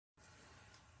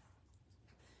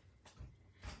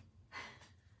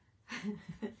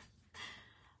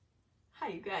Hi,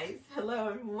 you guys. Hello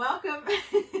and welcome.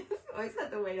 Always have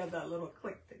to wait on that little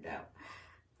click to go.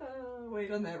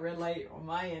 Wait on that red light on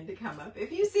my end to come up.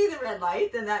 If you see the red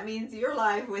light, then that means you're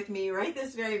live with me right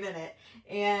this very minute.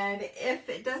 And if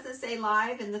it doesn't say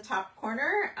live in the top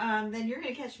corner, then you're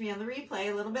going to catch me on the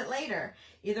replay a little bit later.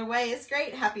 Either way is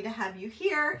great. Happy to have you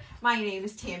here. My name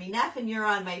is Tammy Neff, and you're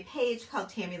on my page called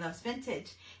Tammy Loves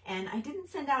Vintage. And I didn't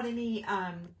send out any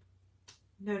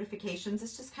notifications.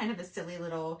 It's just kind of a silly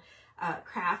little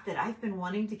craft that I've been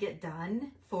wanting to get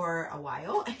done for a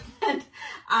while, and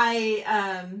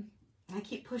I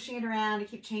keep pushing it around. I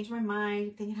keep changing my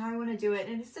mind, thinking how I want to do it,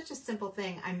 and it's such a simple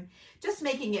thing. I'm just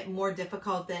making it more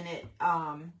difficult than it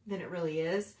really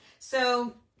is.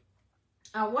 So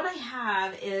what I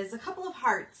have is a couple of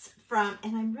hearts from,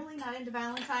 and I'm really not into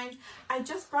Valentine's. I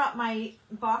just brought my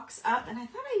box up, and I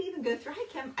thought I'd even go through. Hi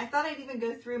Kim. I thought I'd even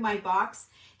go through my box.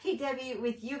 Hey Debbie,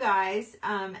 with you guys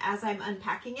as I'm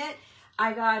unpacking it.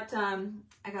 I got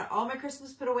all my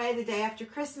Christmas put away the day after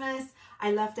Christmas.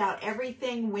 I left out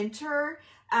everything winter,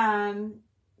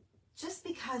 just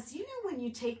because, you know, when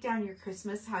you take down your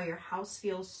Christmas, how your house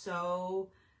feels so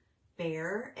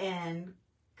bare and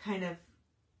kind of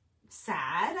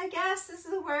sad, I guess is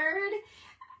the word.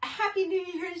 Happy New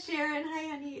Year, Sharon. Hi,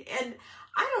 honey. And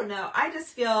I don't know. I just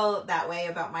feel that way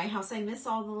about my house. I miss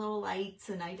all the little lights,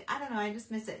 and I don't know. I just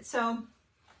miss it. So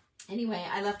anyway,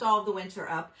 I left all of the winter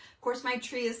up. Of course, my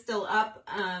tree is still up,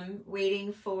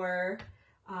 waiting for,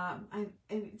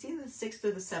 it's either the 6th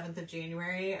or the 7th of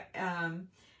January,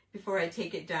 before I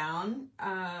take it down.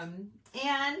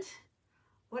 And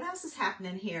what else is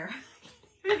happening here?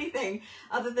 Anything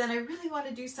other than I really want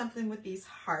to do something with these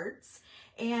hearts.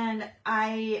 And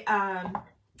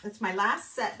it's my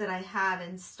last set that I have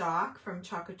in stock from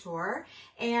Chocator.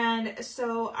 And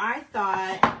so I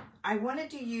thought I wanted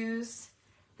to use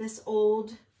this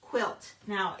old quilt.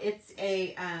 Now it's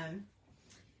a,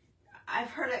 I've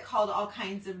heard it called all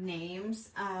kinds of names.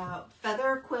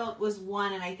 Feather quilt was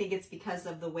one, and I think it's because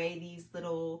of the way these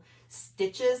little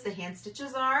stitches, the hand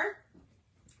stitches are.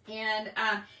 And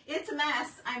it's a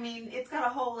mess. I mean, it's got a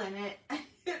hole in it.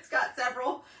 It's got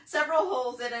several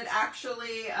holes in it.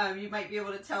 Actually, you might be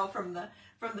able to tell from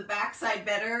the backside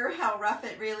better how rough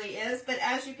it really is. But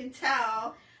as you can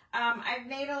tell, I've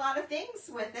made a lot of things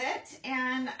with it,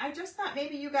 and I just thought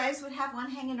maybe you guys would have one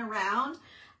hanging around.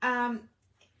 And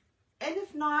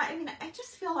if not, I mean, I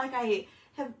just feel like I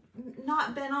have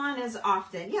not been on as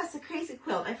often. Yes, a crazy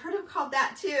quilt. I've heard it called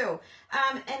that too.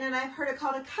 And then I've heard it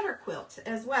called a cutter quilt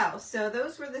as well. So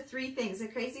those were the three things: a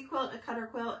crazy quilt, a cutter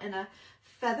quilt, and a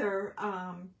feather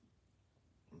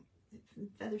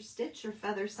stitch or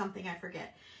feather something, I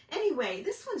forget. Anyway,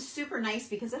 this one's super nice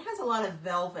because it has a lot of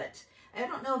velvet. I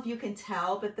don't know if you can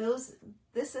tell, but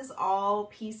this is all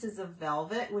pieces of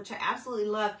velvet, which I absolutely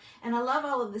love. And I love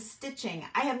all of the stitching.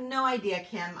 I have no idea,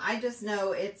 Kim. I just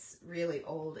know it's really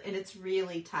old and it's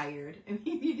really tired. I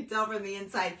mean, you can tell from the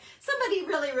inside. Somebody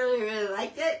really, really, really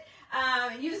liked it.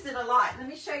 Used it a lot. Let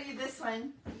me show you this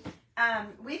one.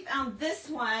 We found this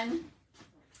one.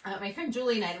 My friend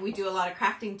Julie and I, we do a lot of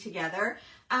crafting together.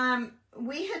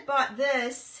 We had bought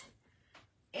this,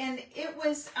 and it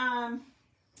was...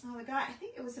 oh, the guy, I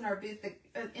think it was in our booth,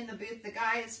 in the booth. The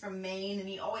guy is from Maine, and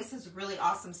he always has really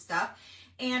awesome stuff.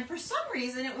 And for some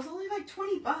reason, it was only like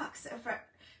 20 bucks.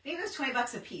 Maybe it was 20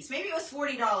 bucks a piece. Maybe it was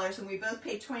 $40, and we both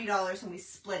paid $20, and we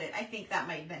split it. I think that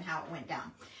might have been how it went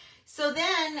down. So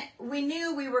then we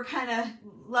knew we were kind of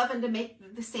loving to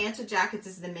make the Santa jackets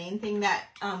is the main thing that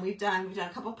we've done. We've done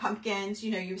a couple pumpkins.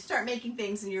 You know, you start making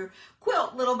things, and your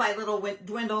quilt little by little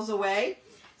dwindles away.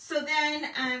 So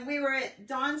then we were at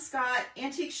Dawn Scott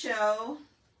Antique Show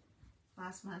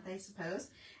last month, I suppose,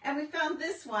 and we found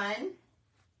this one,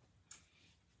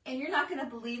 and you're not going to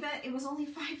believe it. It was only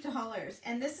 $5,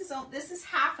 and this is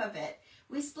half of it.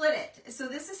 We split it, so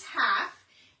this is half,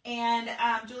 and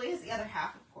Julie has the other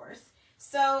half, of course.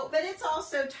 So, but it's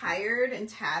also tired and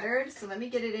tattered. So let me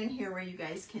get it in here where you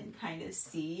guys can kind of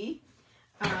see.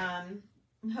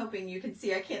 I'm hoping you can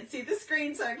see. I can't see the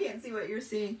screen, so I can't see what you're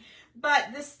seeing. But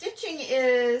the stitching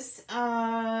is,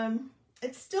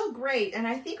 it's still great. And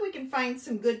I think we can find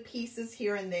some good pieces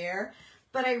here and there.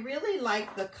 But I really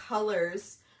like the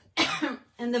colors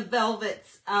and the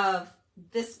velvets of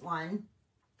this one.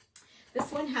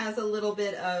 This one has a little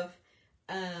bit of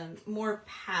more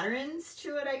patterns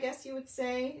to it, I guess you would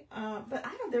say. But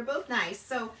I don't, they're both nice.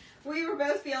 So we were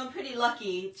both feeling pretty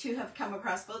lucky to have come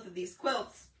across both of these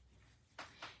quilts.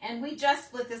 And we just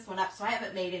split this one up, so I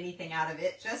haven't made anything out of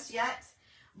it just yet.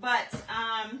 But,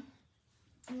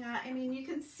 yeah, I mean, you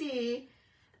can see,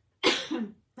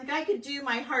 like I could do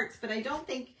my hearts, but I don't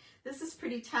think This is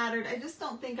pretty tattered. I just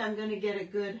don't think I'm going to get a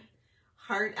good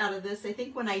heart out of this. I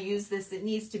think when I use this, it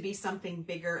needs to be something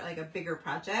bigger, like a bigger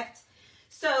project.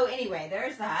 So anyway,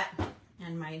 there's that,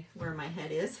 and where my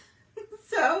head is.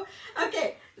 So,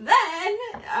 okay, then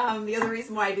the other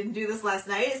reason why I didn't do this last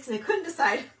night is because I couldn't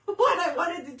decide what I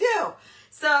wanted to do.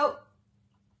 So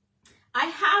I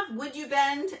have Would You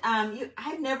Bend.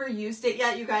 I've never used it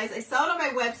yet, you guys. I saw it on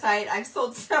my website. I've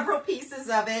sold several pieces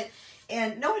of it,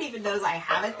 and no one even knows I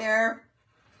have it there.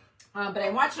 But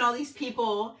I'm watching all these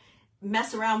people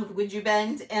mess around with Would You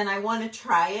Bend, and I want to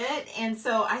try it. And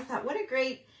so I thought, what a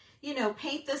great, you know,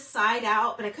 paint this side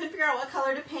out, but I couldn't figure out what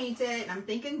color to paint it. And I'm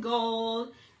thinking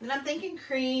gold, and I'm thinking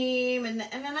cream, and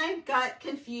then I got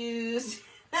confused.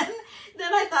 And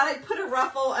then I thought I'd put a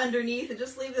ruffle underneath and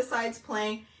just leave the sides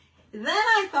plain. Then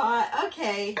I thought,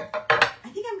 okay, I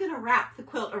think I'm going to wrap the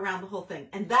quilt around the whole thing.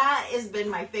 And that has been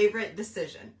my favorite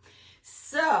decision.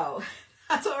 So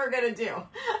that's what we're going to do.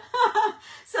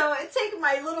 So it's taken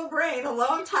my little brain a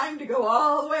long time to go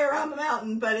all the way around the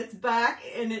mountain, but it's back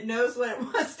and it knows what it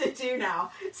wants to do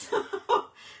now.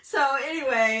 So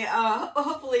anyway,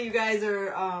 hopefully you guys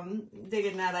are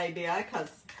digging that idea, because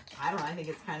I don't know, I think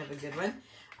it's kind of a good one.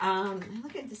 I'm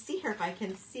looking to see here if I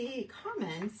can see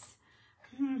comments.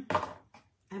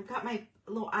 I've got my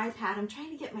little iPad. I'm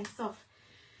trying to get myself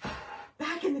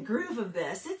back in the groove of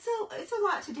this. It's a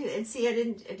lot to do. And see, I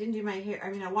didn't do my hair. I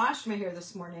mean, I washed my hair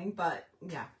this morning, but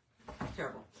yeah,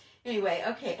 terrible. Anyway,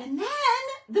 okay. And then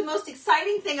the most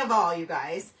exciting thing of all, you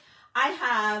guys, I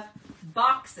have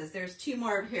boxes. There's 2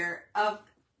 more here of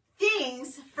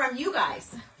things from you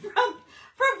guys,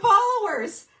 from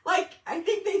followers. Like, I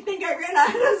think they think I ran out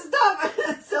of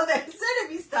stuff, so they're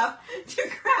sending me stuff to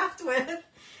craft with.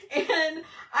 And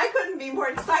I couldn't be more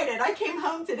excited. I came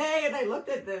home today and I looked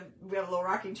at we have a little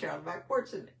rocking chair on the back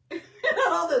porch, and had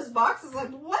all those boxes, like,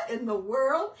 what in the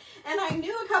world? And I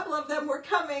knew a couple of them were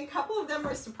coming, a couple of them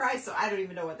were surprised, so I don't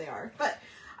even know what they are. But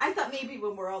I thought maybe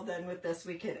when we're all done with this,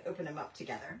 we could open them up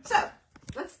together. So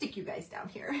let's stick you guys down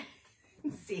here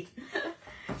and see.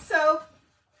 So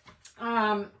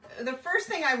the first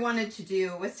thing I wanted to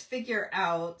do was figure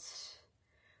out,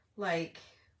 like,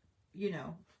 you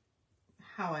know,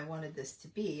 how I wanted this to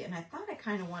be. And I thought I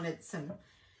kind of wanted some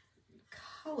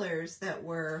colors that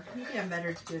were, maybe I'm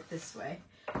better to do it this way.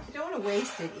 I don't want to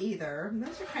waste it either.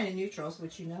 Those are kind of neutrals,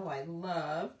 which you know I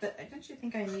love, but don't you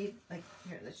think I need, like,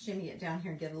 here, let's shimmy it down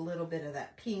here and get a little bit of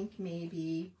that pink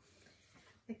maybe.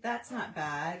 Like, that's not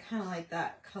bad. Kind of like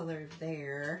that color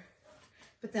there.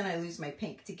 But then I lose my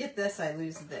pink. To get this, I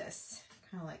lose this.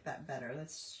 Kind of like that better.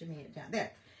 Let's shimmy it down.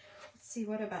 There. Let's see,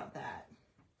 what about that?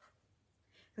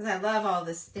 Because I love all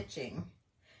this stitching.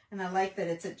 And I like that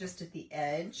it's just at the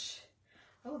edge.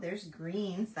 Oh, there's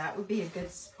greens. That would be a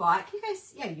good spot. You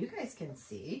guys, yeah, you guys can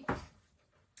see.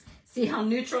 See how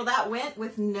neutral that went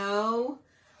with no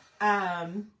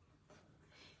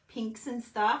pinks and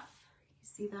stuff? You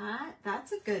see that?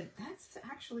 That's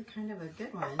actually kind of a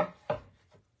good one.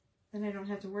 Then I don't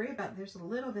have to worry about, there's a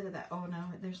little bit of that. Oh no,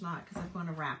 there's not, because I'm going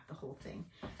to wrap the whole thing.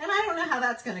 And I don't know how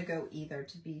that's going to go either,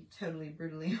 to be totally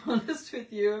brutally honest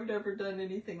with you. I've never done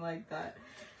anything like that.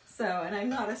 So, and I'm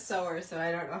not a sewer, so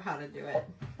I don't know how to do it.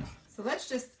 So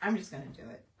I'm just going to do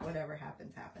it. Whatever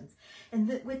happens, happens.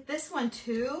 And with this one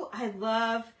too, I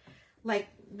love, like,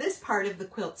 this part of the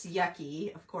quilt's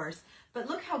yucky, of course, but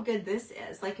look how good this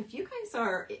is. Like, if you guys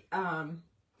are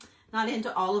not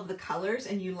into all of the colors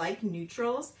and you like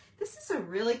neutrals, this is a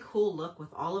really cool look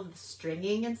with all of the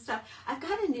stringing and stuff. I've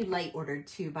got a new light ordered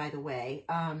too, by the way,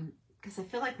 because I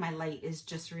feel like my light is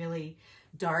just really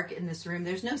dark in this room.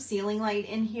 There's no ceiling light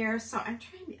in here, so I'm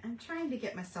trying to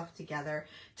get myself together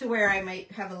to where I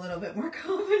might have a little bit more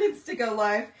confidence to go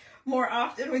live more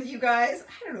often with you guys.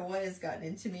 I don't know what has gotten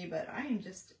into me, but I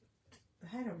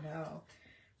don't know.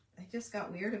 I just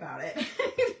got weird about it.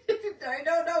 I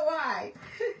don't know why.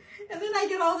 And then I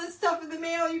get all this stuff in the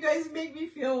mail. You guys make me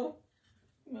feel,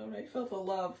 well, I felt the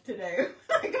love today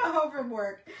when I got home from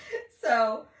work.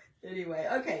 So anyway,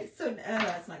 okay, so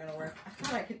that's not going to work. I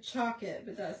thought I could chalk it,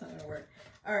 but that's not going to work.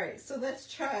 All right, so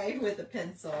let's try with a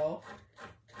pencil.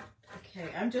 Okay,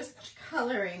 I'm just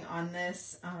coloring on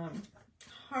this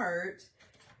heart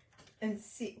and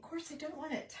see. Of course, I don't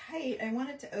want it tight. I want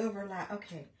it to overlap.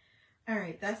 Okay. All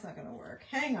right, that's not going to work.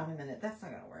 Hang on a minute. That's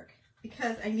not going to work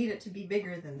because I need it to be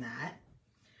bigger than that.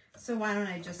 So why don't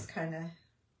I just kind of,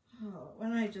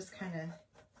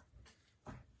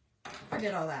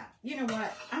 forget all that. You know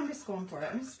what? I'm just going for it.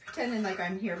 I'm just pretending like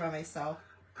I'm here by myself.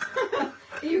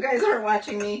 You guys aren't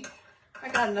watching me. I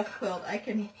got enough quilt. I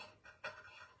can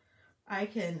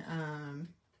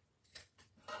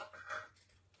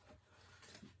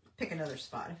pick pick another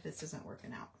spot if this isn't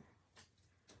working out.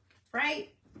 Right?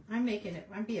 I'm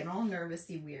being all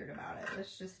nervousy weird about it.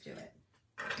 Let's just do it.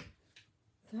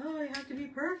 Oh, you have to be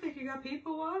perfect. You got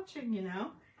people watching, you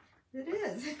know? It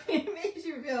is. It makes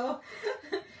you feel,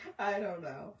 I don't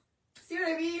know. See what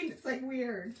I mean? It's like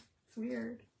weird. It's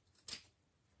weird.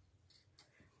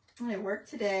 I worked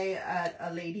today at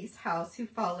a lady's house who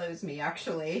follows me,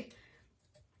 actually.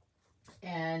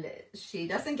 And she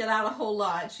doesn't get out a whole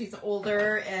lot. She's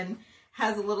older and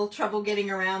has a little trouble getting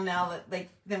around now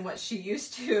than what she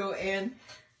used to. And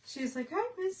she's like, I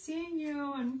miss seeing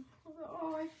you. And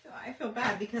oh, I feel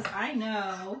bad because I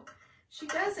know she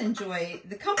does enjoy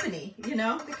the company, you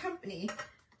know, the company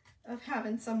of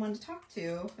having someone to talk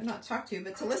to. Not talk to,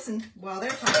 but to listen while they're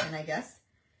talking, I guess.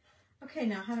 Okay,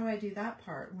 now how do I do that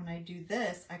part? When I do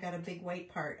this, I got a big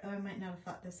white part. Oh, I might not have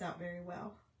thought this out very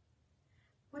well.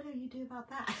 What do you do about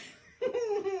that?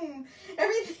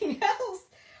 Everything else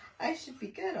I should be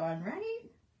good on, right?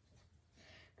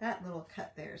 That little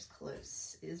cut there is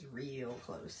close, is real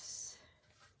close.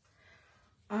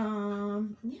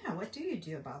 Yeah, what do you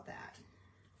do about that?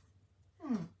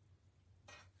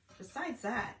 Besides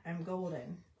that, I'm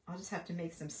golden. I'll just have to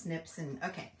make some snips and,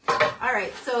 okay. All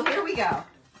right, so here we go.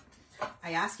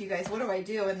 I asked you guys, what do I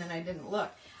do? And then I didn't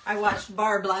look. I watched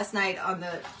Barb last night on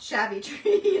the Shabby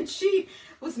Tree, and she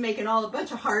was making a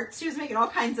bunch of hearts. She was making all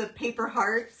kinds of paper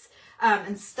hearts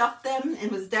and stuffed them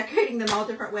and was decorating them all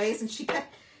different ways. And she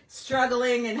kept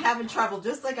struggling and having trouble,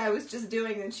 just like I was just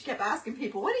doing. And she kept asking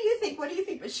people, what do you think? What do you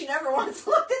think? But she never once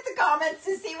looked at the comments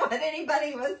to see what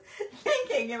anybody was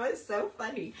thinking. It was so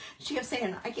funny. She kept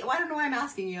saying, I don't know why I'm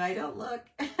asking you. I don't look.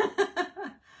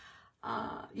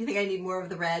 You think I need more of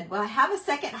the red? Well, I have a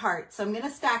second heart, so I'm going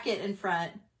to stack it in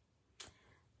front.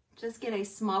 Just get a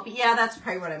small, yeah, that's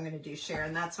probably what I'm going to do,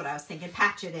 Sharon. That's what I was thinking.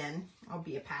 Patch it in. I'll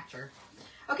be a patcher.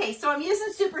 Okay, so I'm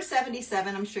using Super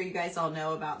 77. I'm sure you guys all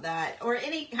know about that. Or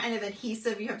any kind of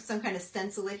adhesive. You have some kind of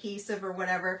stencil adhesive or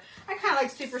whatever. I kind of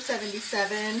like Super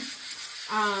 77.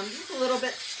 It's a little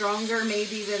bit stronger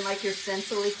maybe than like your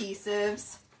stencil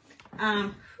adhesives.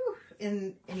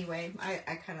 Anyway,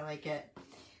 I kind of like it.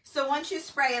 So once you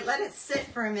spray it, let it sit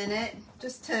for a minute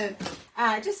just so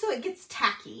it gets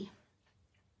tacky.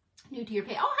 New to your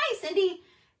page. Oh, hi, Cindy.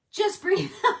 Just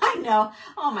breathe. I know.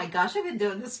 Oh my gosh, I've been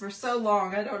doing this for so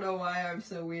long. I don't know why I'm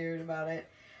so weird about it.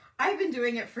 I've been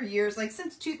doing it for years, like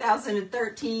since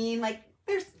 2013. Like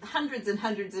there's hundreds and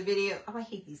hundreds of videos. Oh, I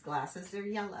hate these glasses. They're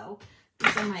yellow.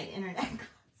 These are my internet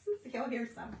glasses. Oh,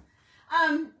 here's some.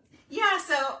 Yeah,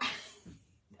 so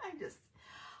I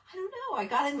don't know. I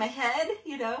got in my head,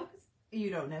 you know. You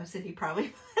don't know, Cindy,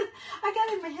 probably. But I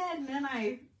got in my head and then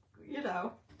I, you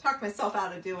know, talked myself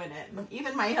out of doing it. And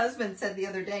even my husband said the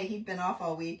other day, he'd been off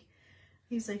all week.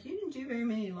 He's like, you didn't do very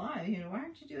many lives. You know, why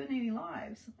aren't you doing any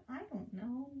lives? I don't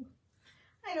know.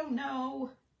 I don't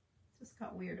know. Just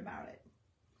got weird about it.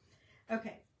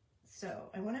 Okay,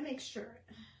 so I want to make sure.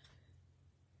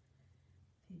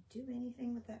 Can I do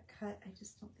anything with that cut? I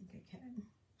just don't think I can.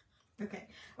 Okay,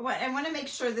 I want to make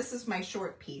sure this is my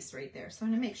short piece right there. So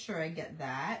I'm going to make sure I get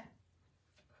that.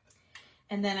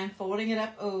 And then I'm folding it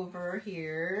up over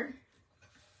here.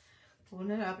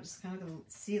 Folding it up, just kind of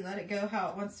see, let it go how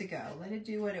it wants to go. Let it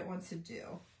do what it wants to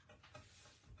do.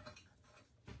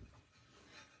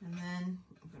 And then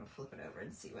I'm going to flip it over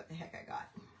and see what the heck I got.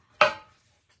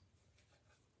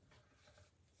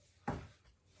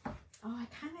 Oh, I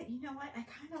kind of, you know what? I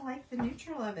kind of like the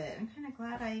neutral of it. I'm kind of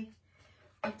glad I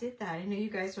did that. I know you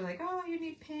guys were like, oh, you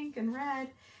need pink and red.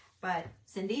 But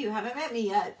Cindy, you haven't met me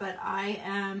yet, but I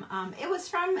am, it was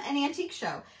from an antique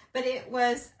show, but I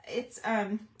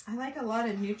like a lot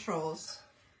of neutrals.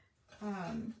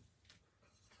 I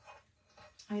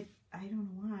don't know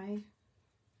why.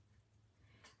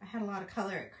 I had a lot of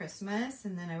color at Christmas,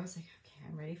 and then I was like, okay,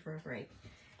 I'm ready for a break.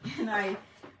 And I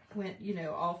went, you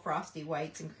know, all frosty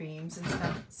whites and creams and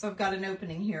stuff. So I've got an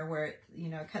opening here where, it, you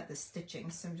know, I cut the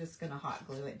stitching. So I'm just going to hot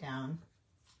glue it down.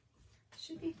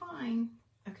 Should be fine.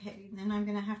 Okay, then I'm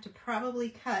going to have to probably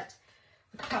cut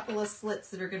a couple of slits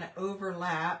that are going to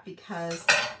overlap because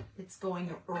it's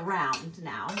going around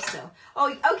now. So, oh,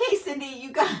 okay, Cindy,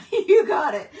 you got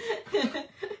it.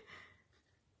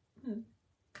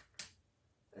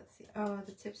 Let's see. Oh,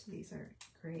 the tips of these are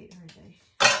great, aren't they?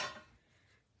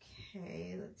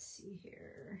 Okay, let's see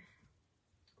here.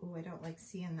 Oh, I don't like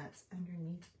seeing that's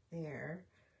underneath there.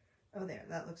 Oh, there,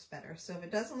 that looks better. So if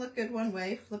it doesn't look good one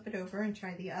way, flip it over and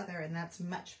try the other, and that's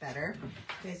much better.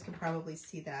 You guys can probably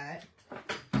see that.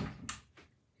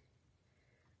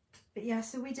 But yeah,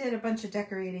 so we did a bunch of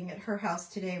decorating at her house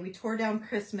today. We tore down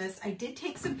Christmas. I did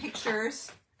take some pictures.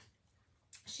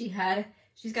 She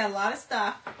she's got a lot of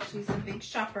stuff. She's a big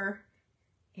shopper,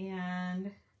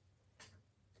 and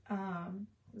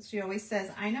she always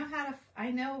says, I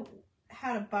know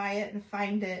how to buy it and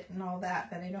find it and all that,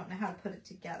 but I don't know how to put it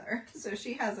together. So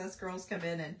she has us girls come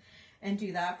in and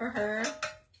do that for her.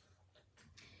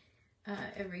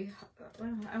 Every,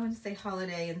 well, I want to say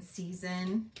holiday and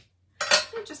season,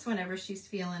 or just whenever she's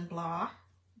feeling blah,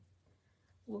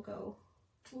 we'll go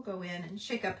in and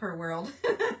shake up her world.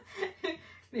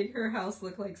 Make her house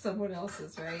look like someone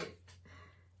else's, right?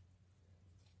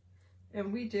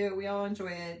 And we all enjoy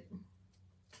it.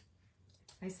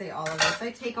 I say all of us.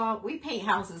 We paint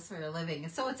houses for a living,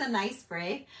 so it's a nice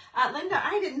break. Linda,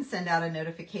 I didn't send out a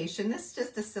notification. This is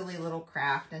just a silly little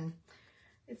craft, and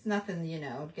it's nothing, you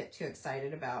know, to get too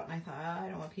excited about. And I thought, I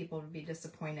don't want people to be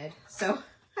disappointed, so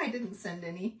I didn't send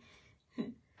any.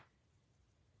 And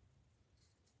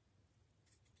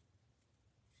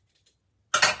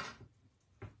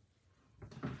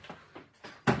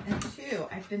two,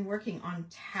 I've been working on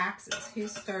taxes. Who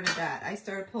started that? I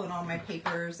started pulling all my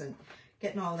papers and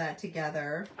getting all that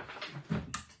together.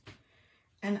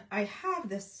 And I have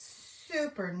this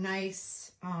super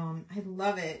nice, I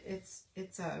love it.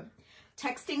 It's a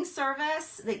texting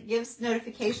service that gives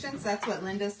notifications. That's what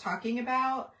Linda's talking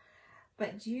about.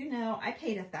 But do you know, I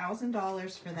paid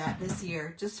 $1,000 for that this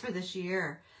year, just for this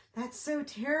year. That's so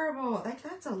terrible. Like,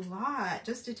 that's a lot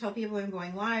just to tell people I'm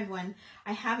going live when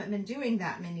I haven't been doing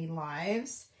that many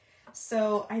lives.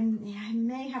 So I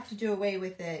may have to do away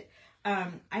with it.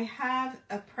 I have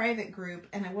a private group,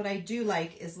 and what I do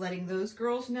like is letting those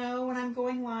girls know when I'm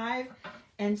going live.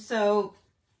 And so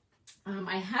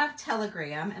I have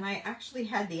Telegram, and I actually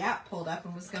had the app pulled up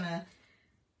and was going to,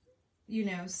 you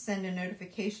know, send a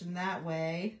notification that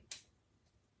way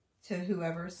to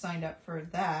whoever signed up for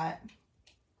that.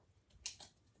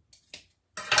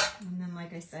 And then,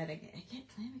 like I said, I get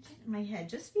in my head,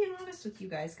 just being honest with you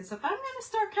guys, because if I'm going to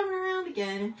start coming around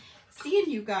again and seeing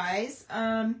you guys,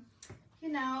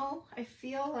 you know, I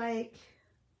feel like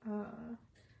you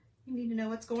need to know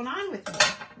what's going on with me,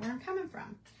 where I'm coming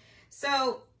from.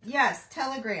 So, yes,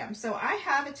 Telegram. So I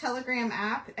have a Telegram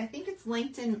app. I think it's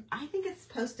linked in, I think it's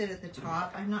posted at the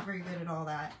top. I'm not very good at all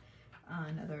that.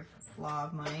 Another flaw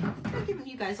of mine. I'm giving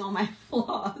you guys all my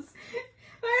flaws.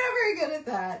 I'm not very good at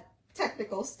that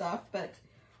technical stuff, but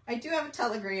I do have a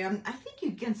Telegram. I think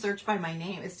you can search by my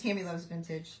name. It's Tammy Loves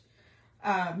Vintage.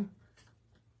 But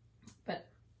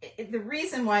the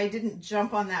reason why I didn't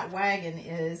jump on that wagon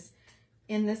is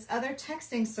in this other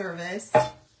texting service,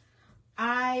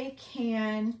 I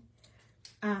can,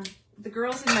 the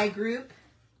girls in my group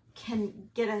can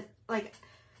get a, like,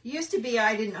 used to be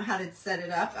I didn't know how to set it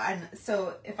up.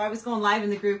 So if I was going live in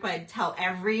the group, I'd tell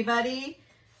everybody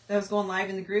that I was going live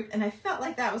in the group. And I felt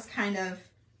like that was kind of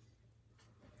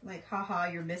like,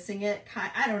 haha, you're missing it.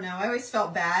 I don't know. I always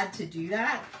felt bad to do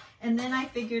that. And then I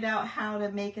figured out how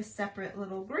to make a separate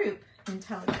little group in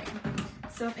Telegram.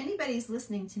 So if anybody's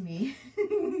listening to me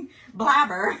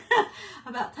blabber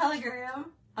about Telegram,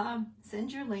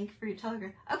 send your link for your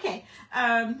Telegram. Okay.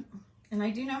 And I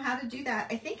do know how to do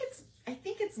that. I think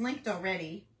it's linked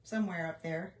already somewhere up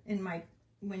there in my,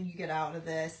 when you get out of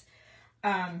this.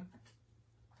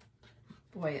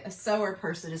 Boy, a sewer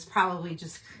person is probably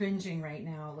just cringing right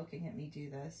now looking at me do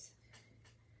this.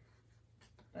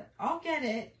 But I'll get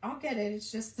it. I'll get it.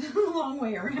 It's just a long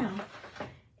way around.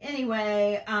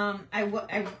 Anyway,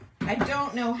 I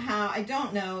don't know how, I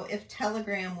don't know if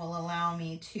Telegram will allow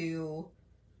me to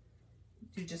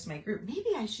do just my group.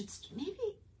 Maybe I should, maybe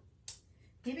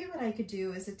what I could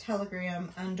do is a Telegram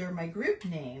under my group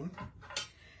name.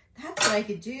 That's what I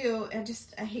could do.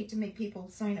 I hate to make people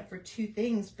sign up for two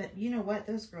things, but you know what?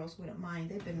 Those girls wouldn't mind.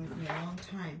 They've been with me a long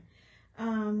time.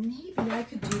 Maybe I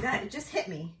could do that. It just hit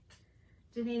me.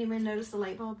 Did anyone notice the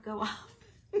light bulb go off?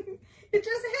 It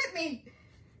just hit me.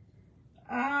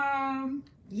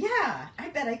 Yeah, I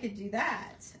bet I could do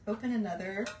that. Open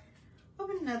another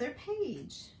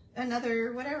page,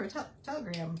 another whatever,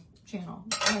 Telegram channel,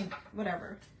 link,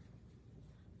 whatever.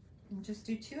 And just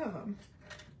do two of them.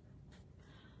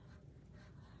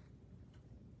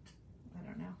 I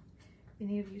don't know. If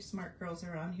any of you smart girls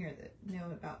are on here that know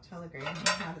about Telegram and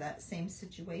have that same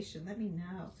situation, let me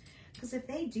know. Because if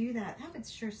they do that, that would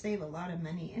sure save a lot of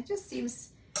money. It just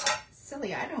seems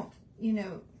silly. I don't, you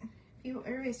know, people,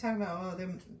 everybody's talking about, oh,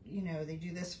 them, you know, they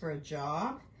do this for a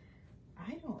job.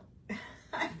 I don't,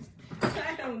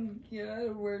 you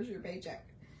know, where's your paycheck?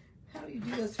 How do you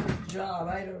do this for a job?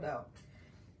 I don't know.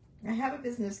 I have a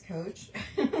business coach,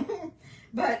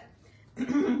 but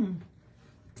I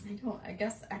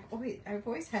guess I've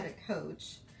always had a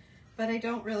coach, but I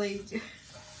don't really do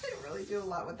a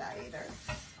lot with that either.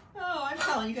 Oh, I'm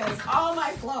telling you guys all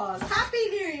my flaws. Happy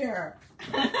New Year.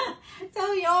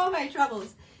 Tell you all my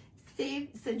troubles.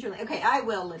 Send your, okay, I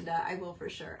will, Linda. I will for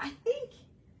sure. I think,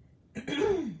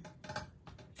 do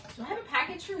I have a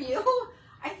package from you?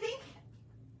 I think,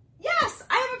 yes,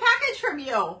 I have a package from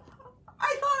you.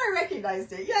 I thought I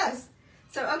recognized it. Yes.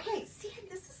 So, okay, see,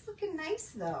 this is looking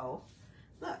nice though.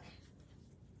 Look,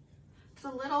 it's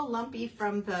a little lumpy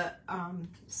from the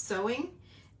sewing,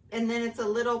 and then it's a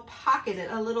little pocketed,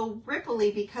 a little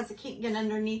ripply because it can't get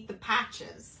underneath the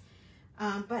patches.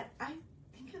 But I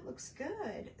think it looks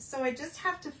good. So I just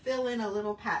have to fill in a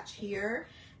little patch here,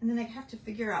 and then I have to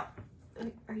figure out,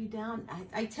 are you down?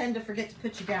 I tend to forget to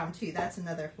put you down too. That's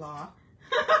another flaw.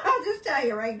 I'll just tell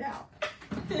you right now.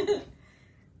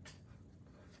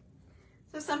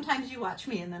 So sometimes you watch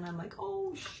me and then I'm like,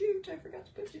 oh shoot, I forgot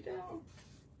to put you down.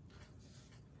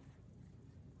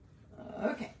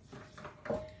 Okay.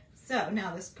 So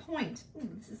now this point,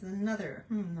 this is another,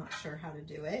 I'm not sure how to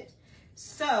do it.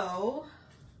 So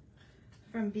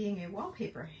from being a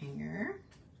wallpaper hanger,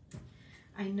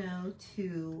 I know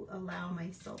to allow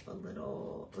myself a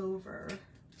little over,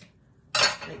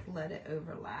 like let it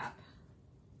overlap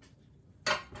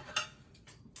a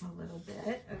little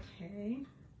bit. Okay.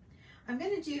 I'm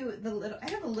going to do the little, I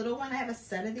have a little one, I have a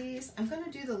set of these. I'm going to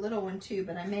do the little one too,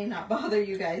 but I may not bother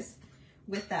you guys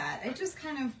with that. I just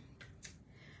kind of,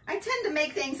 I tend to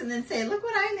make things and then say, look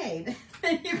what I made.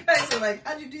 And you guys are like,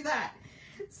 how'd you do that?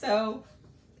 So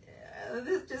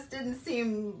this just didn't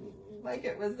seem like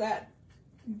it was that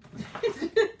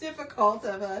difficult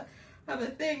of a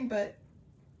thing, but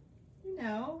you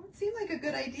know, it seemed like a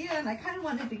good idea and I kind of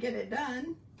wanted to get it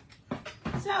done.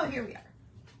 So here we are.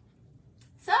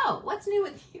 So what's new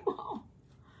with you all?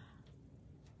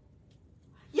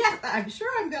 Yeah, I'm sure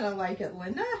I'm gonna like it,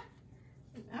 Linda.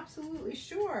 I'm absolutely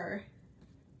sure.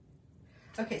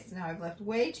 Okay, so now I've left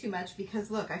way too much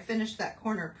because look, I finished that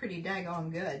corner pretty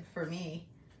daggone good for me.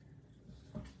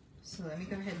 So let me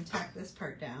go ahead and tack this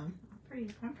part down.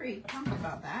 I'm pretty pumped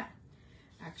about that,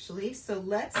 actually. So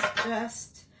let's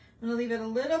just, I'm gonna leave it a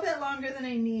little bit longer than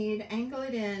I need, angle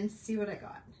it in, see what I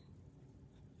got.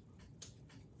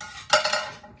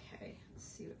 Okay, let's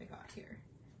see what I got here.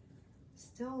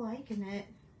 Still liking it,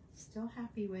 still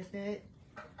happy with it.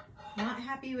 Not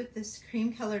happy with this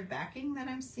cream colored backing that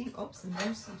I'm seeing. Oops, and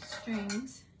there's some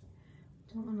strings.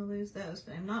 Don't want to lose those,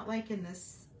 but I'm not liking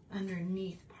this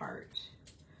underneath part.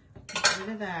 Get rid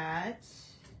of that.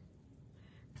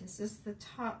 This is the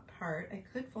top part. I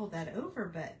could fold that over,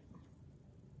 but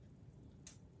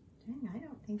dang, I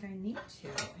don't think I need to.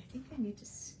 I think I need to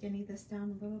skinny this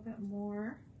down a little bit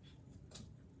more.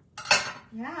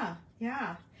 Yeah,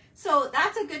 yeah. So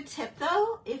that's a good tip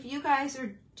though. If you guys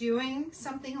are doing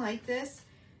something like this,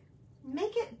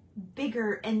 make it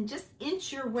bigger and just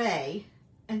inch your way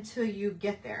until you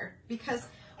get there. Because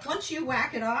once you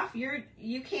whack it off,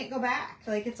 you can't go back.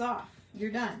 Like, it's off. You're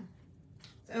done.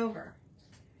 It's over.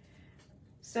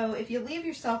 So if you leave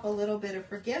yourself a little bit of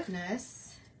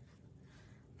forgiveness,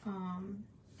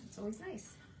 it's always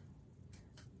nice.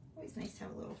 Always nice to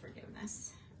have a little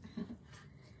forgiveness.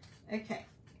 Okay,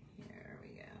 here we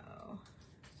go.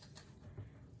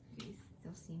 Do you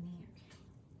still see me?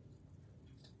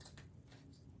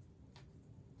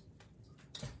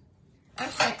 Okay.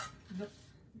 Okay. Oops.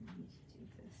 I need to do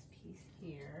this piece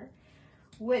here,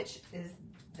 which is,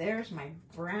 there's my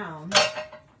brown.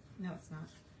 No, it's not.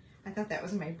 I thought that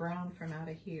was my brown from out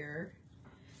of here,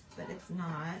 but it's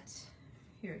not.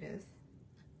 Here it is.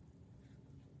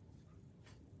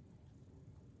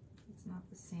 It's not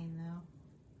the same though.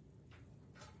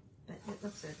 But it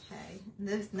looks okay.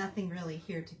 There's nothing really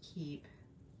here to keep.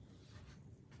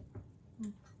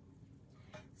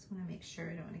 Just want to make sure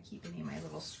I don't want to keep any of my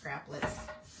little scraplets.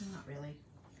 Not really.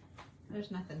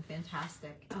 There's nothing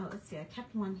fantastic. Oh, let's see. I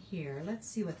kept one here. Let's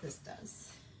see what this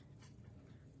does.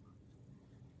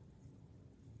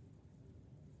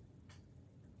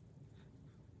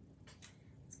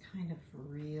 It's kind of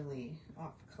really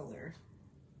off color.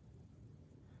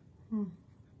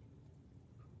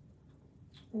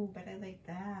 Oh, but I like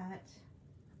that.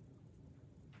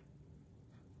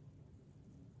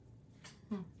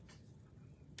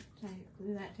 Did I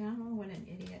glue that down? Oh, what an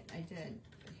idiot. I did.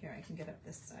 But here, I can get up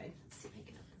this side. Let's see if I can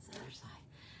get up this other side.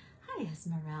 Hi,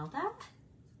 Esmeralda.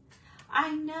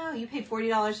 I know. You paid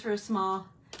 $40 for a small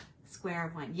square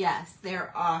of one. Yes,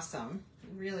 they're awesome.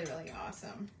 Really, really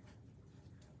awesome.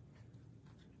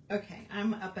 Okay,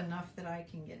 I'm up enough that I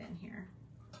can get in here.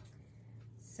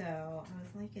 So I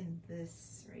was liking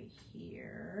this right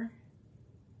here.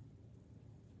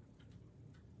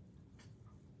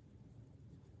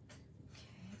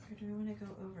 Okay, or do I want to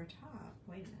go over top?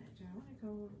 Wait a minute, do I want to go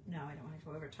no, I don't want to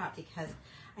go over top because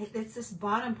it's this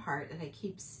bottom part that I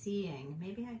keep seeing.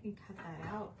 Maybe I can cut that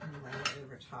out and lay it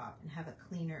over top and have a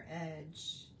cleaner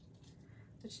edge.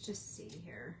 Let's just see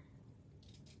here.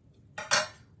 Let's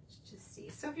just see.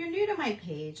 So if you're new to my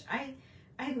page, I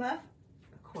love,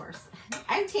 of course,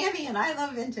 I'm Tammy and I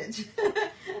love vintage.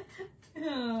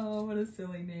 Oh, what a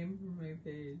silly name for my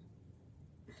page.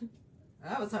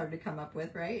 That was hard to come up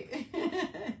with, right?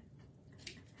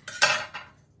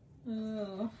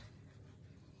 Oh.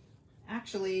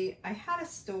 Actually, I had a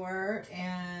store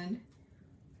and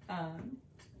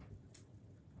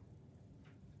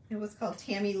it was called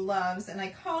Tammy Loves, and I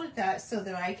called it that so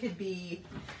that I could be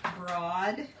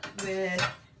broad with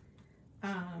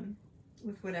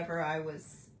whatever I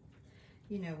was,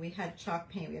 you know, we had chalk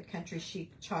paint, we had country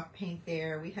chic chalk paint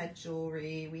there, we had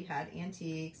jewelry, we had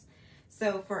antiques.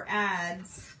 So for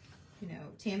ads, you know,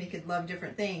 Tammy could love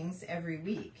different things every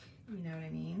week. You know what I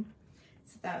mean?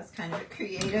 So that was kind of a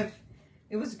creative.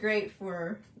 It was great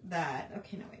for that.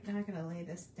 Okay, no, wait. Now I'm going to lay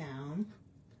this down.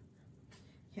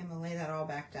 Okay, I'm going to lay that all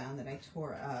back down that I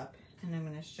tore up. And I'm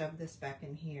going to shove this back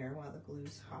in here while the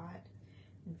glue's hot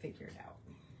and figure it out.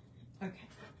 Okay.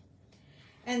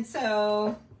 And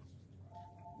so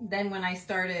then when I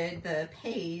started the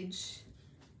page,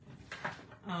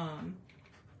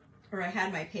 or I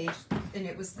had my page and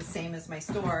it was the same as my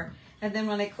store. And then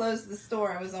when I closed the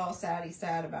store, I was all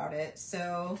sad about it.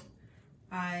 So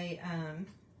I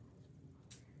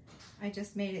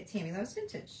just made it Tammy Loves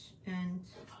Vintage and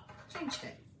changed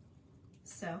it.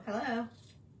 So, hello.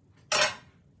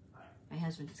 My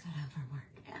husband just got home from work.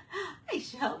 Hi,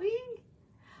 Shelby.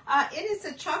 It is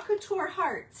a Chalk Couture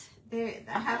heart. I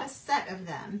have a set of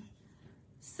them.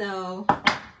 So,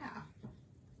 yeah.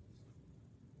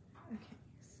 Okay,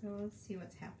 so let's see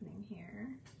what's happening here.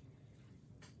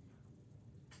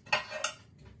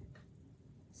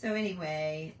 So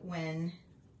anyway, then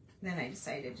I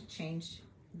decided to change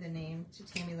the name to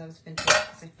Tammy Loves Vintage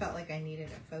because I felt like I needed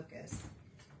a focus.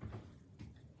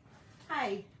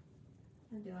 Hi.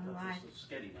 I'm doing a live. This was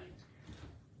Sketty night.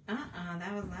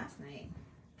 That was last night.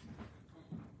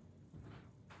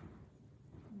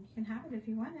 You can have it if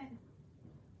you want it.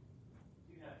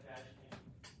 Do you have a trash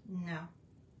can? No.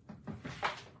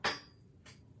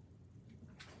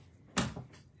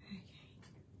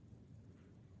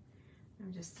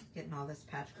 I'm just getting all this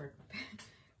patchwork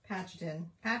patched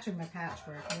in. Patching my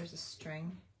patchwork. There's a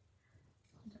string.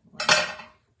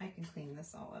 I can clean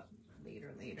this all up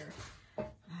later. I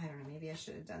don't know. Maybe I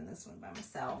should have done this one by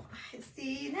myself.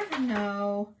 See, you never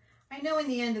know. I know in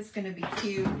the end it's going to be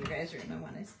cute. You guys are going to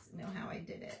want to know how I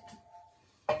did it.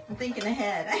 I'm thinking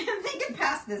ahead. I'm thinking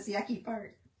past this yucky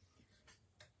part.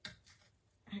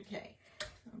 Okay.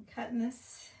 I'm cutting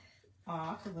this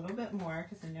off a little bit more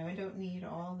because I know I don't need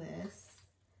all this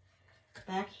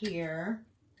back here.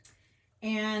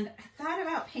 And I thought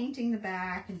about painting the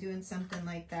back and doing something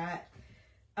like that,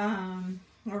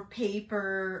 or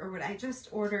paper, or what I just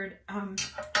ordered.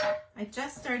 I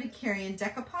just started carrying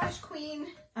Decoupage Queen.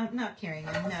 Not carrying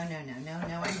them. No,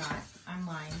 I'm not. I'm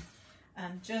lying.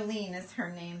 Jolene is her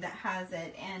name that has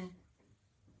it, and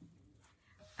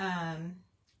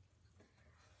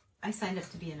I signed up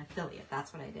to be an affiliate.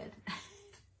 That's what I did.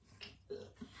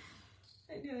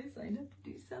 I knew I signed up to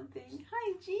do something.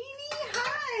 Hi, Jeannie.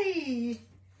 Hi.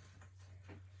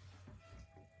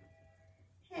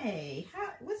 Hey,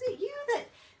 was it you that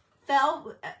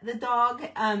fell? The dog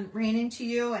ran into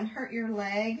you and hurt your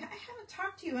leg. I haven't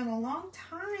talked to you in a long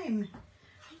time.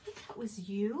 I think that was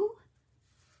you,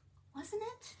 wasn't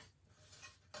it?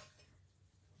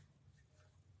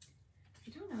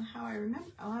 I don't know how I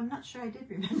remember. Oh, I'm not sure I did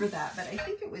remember that, but I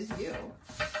think it was you.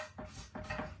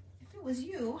 If it was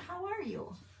you, how are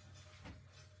you?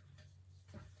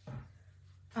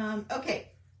 Okay.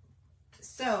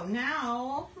 So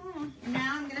now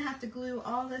I'm gonna have to glue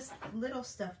all this little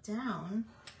stuff down,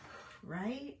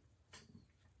 right?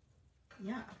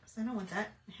 Yeah, because I don't want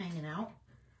that hanging out.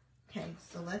 Okay,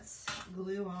 so let's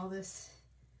glue all this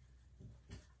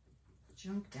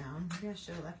junk down. Maybe I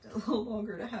should have left it a little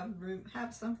longer to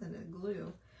have something to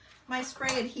glue. My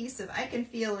spray adhesive, I can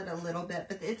feel it a little bit,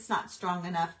 but it's not strong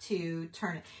enough to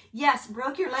turn it. Yes,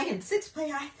 broke your leg in sixth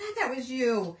play. I thought that was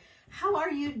you. How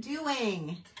are you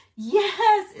doing?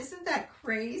 Yes, isn't that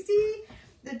crazy?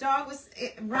 The dog was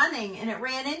running and it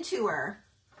ran into her.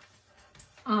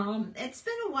 It's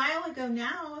been a while ago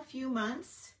now, a few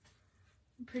months,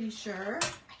 I'm pretty sure.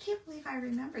 I can't believe I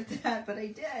remembered that, but I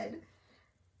did.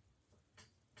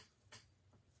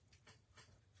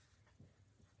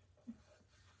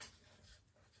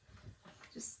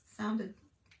 Just sounded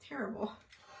terrible.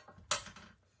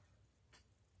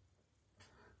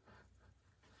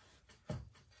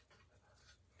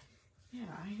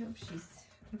 I hope she's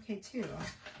okay too. I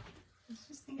was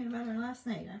just thinking about her last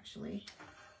night, actually.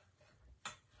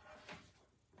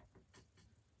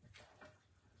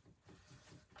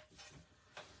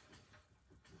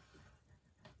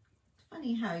 It's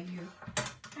funny how you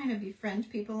kind of befriend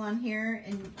people on here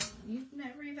and you've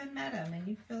never even met them and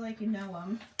you feel like you know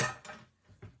them.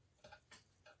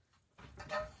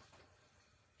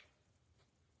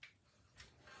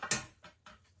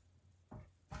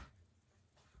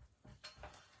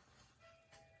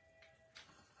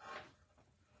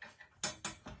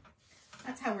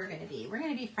 That's how we're going to be. We're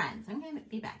going to be friends. I'm going to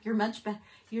be back. You're much better.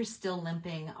 You're still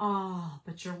limping. Oh,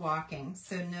 but you're walking.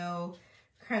 So no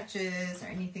crutches or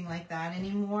anything like that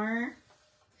anymore.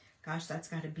 Gosh, that's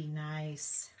got to be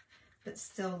nice. But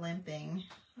still limping.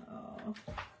 Oh.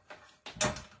 Do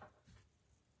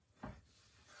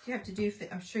you have to do,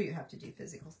 I'm sure you have to do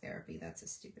physical therapy. That's a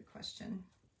stupid question.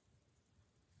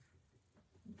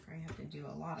 You probably have to do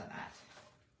a lot of that.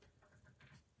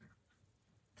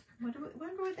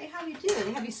 Wonder what they have you do.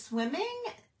 They have you swimming?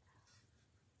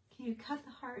 Can you cut the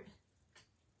heart?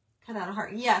 Cut out a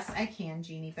heart. Yes, I can,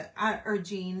 Jeannie, but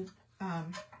Jean.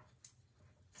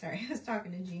 Sorry, I was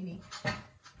talking to Jeannie.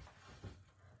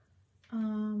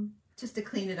 Just to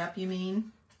clean it up, you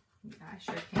mean? Yeah, I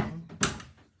sure can.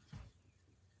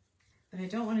 But I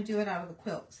don't want to do it out of the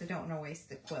quilt, because I don't want to waste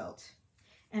the quilt.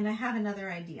 And I have another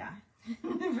idea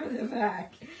for the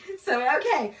back. So,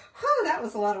 okay. Whew, that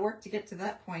was a lot of work to get to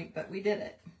that point, but we did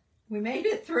it. We made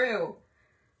it through.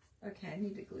 Okay, I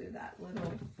need to glue that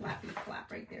little flappy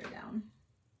flap right there down.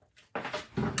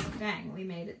 Dang, we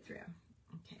made it through.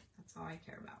 Okay, that's all I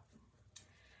care about.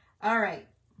 All right.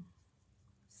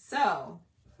 So,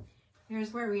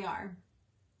 here's where we are.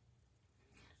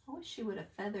 I wish she would have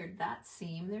feathered that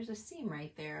seam. There's a seam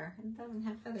right there. It doesn't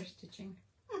have feather stitching.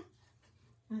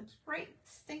 It's right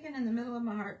stinking in the middle of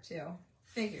my heart too.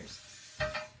 Figures.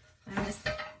 I missed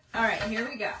it. All right, here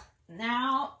we go.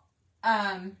 Now,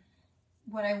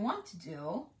 what I want to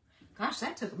do, gosh,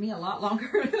 that took me a lot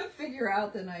longer to figure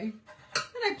out than I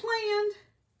planned.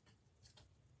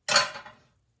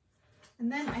 And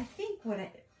then I think what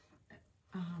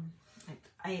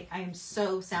I am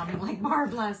so sounding like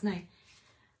Barb last night.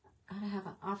 Gotta have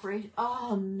an operation.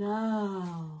 Oh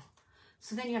no.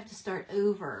 So then you have to start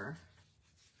over.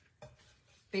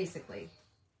 Basically.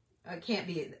 It can't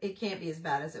be as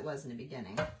bad as it was in the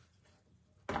beginning.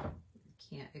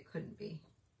 It couldn't be.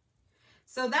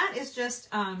 So that is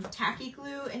just tacky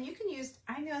glue, and you can use,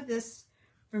 I know this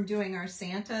from doing our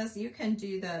Santas, you can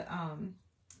do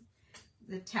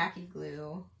the tacky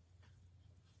glue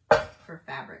for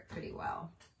fabric pretty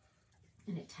well.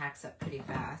 And it tacks up pretty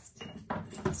fast.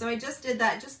 So I just did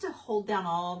that just to hold down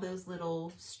all those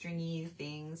little stringy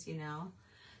things, you know.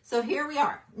 So here we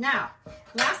are. Now,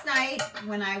 last night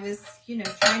when I was, you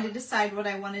know, trying to decide what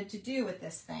I wanted to do with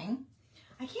this thing,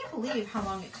 I can't believe how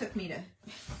long it took me to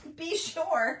be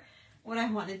sure what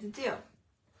I wanted to do.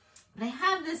 But I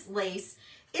have this lace.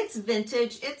 It's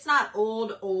vintage. It's not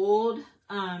old,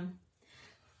 but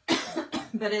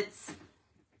it's,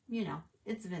 you know,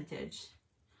 it's vintage.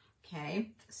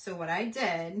 Okay, so what I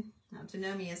did, now to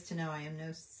know me is to know I am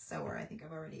no sewer. I think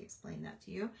I've already explained that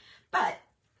to you. But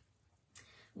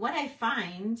what I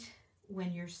find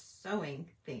when you're sewing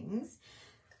things,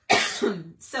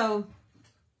 so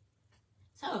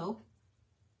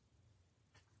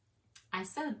I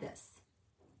sewed this.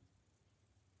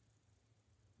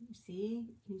 You see?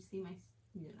 Can you see my, I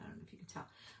don't know if you can tell,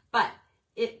 but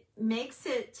it makes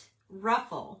it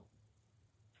ruffle.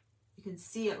 You can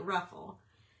see it ruffle.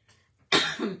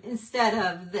 Instead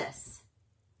of this.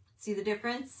 See the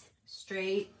difference?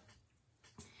 Straight.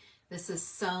 This is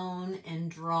sewn and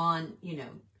drawn, you know,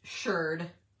 shirred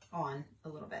on a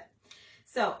little bit.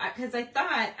 So, because I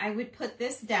thought I would put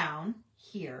this down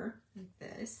here, like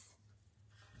this.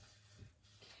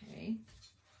 Okay.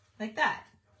 Like that.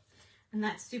 And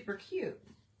that's super cute.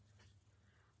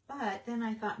 But then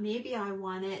I thought maybe I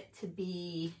want it to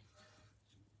be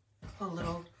a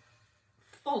little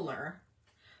fuller.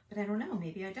 But I don't know,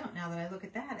 maybe I don't. Now that I look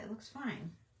at that, it looks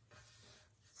fine.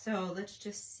 So let's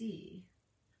just see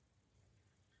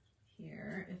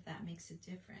here if that makes a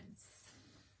difference.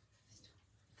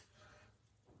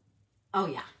 Oh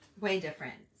yeah, way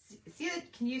different. See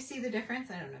it? Can you see the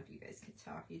difference? I don't know if you guys can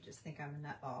tell, if you just think I'm a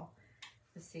nutball.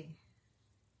 Let's see.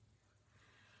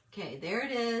 Okay, there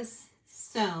it is,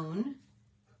 sewn.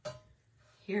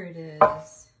 Here it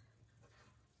is,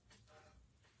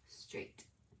 straight.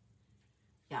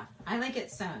 Yeah, I like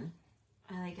it sewn.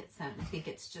 I like it sewn. I think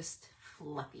it's just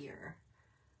fluffier.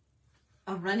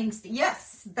 A running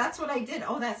yes, that's what I did.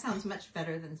 Oh, that sounds much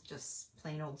better than just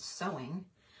plain old sewing.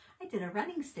 I did a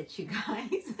running stitch, you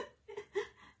guys.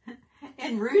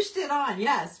 And ruched it on.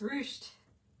 Yes, ruched.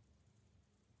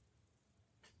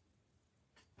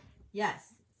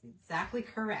 Yes, exactly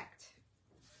correct.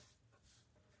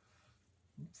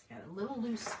 It's got a little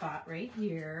loose spot right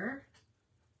here.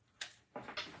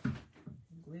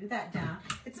 Glue that down.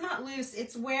 It's not loose,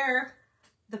 it's where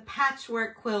the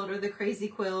patchwork quilt or the crazy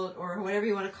quilt or whatever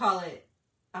you want to call it.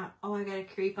 Oh, I got a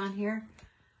creep on here.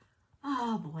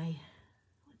 Oh boy.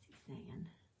 What's he saying?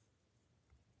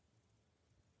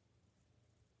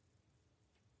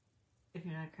 If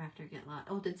you're not a crafter, get lost.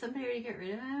 Oh, did somebody already get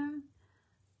rid of him?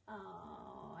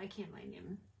 Oh, I can't find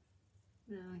him.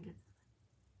 No,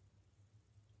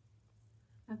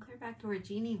 I'll clear back to where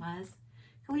Jeannie was.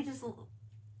 Can we just...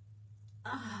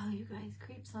 Oh, you guys,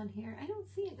 creeps on here. I don't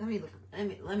see it. Let me look.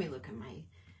 Let me look at my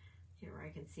here where I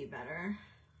can see better.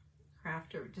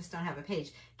 Crafter, just don't have a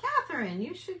page. Catherine,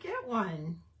 you should get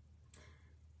one.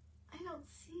 I don't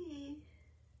see.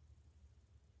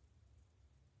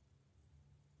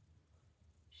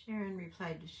 Sharon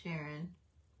replied to Sharon.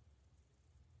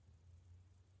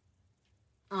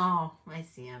 Oh, I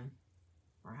see him.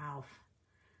 Ralph.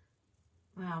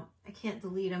 Well, I can't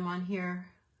delete him on here.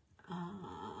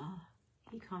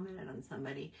 He commented on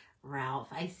somebody. Ralph,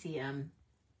 I see him.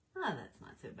 Oh, that's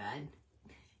not so bad.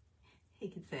 He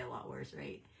could say a lot worse,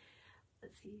 right?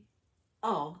 Let's see.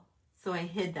 Oh, so I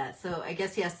hid that. So I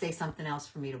guess he has to say something else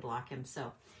for me to block him.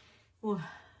 So we'll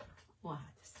have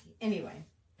to see. Anyway.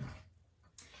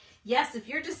 Yes, if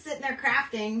you're just sitting there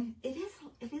crafting, it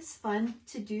is fun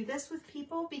to do this with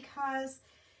people because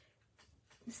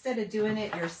instead of doing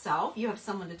it yourself, you have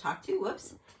someone to talk to.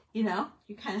 Whoops. You know,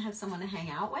 you kind of have someone to hang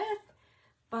out with.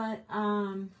 But,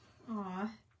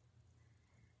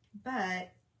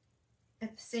 but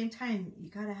at the same time, you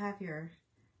got to have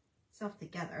yourself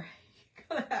together. You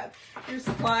got to have your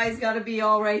supplies got to be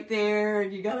all right there,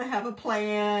 and you got to have a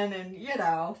plan, and you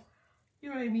know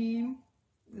what I mean?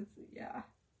 Yeah.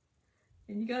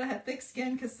 And you got to have thick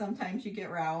skin because sometimes you get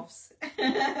Ralphs.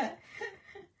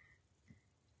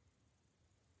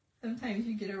 Sometimes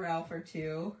you get a Ralph or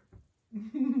two.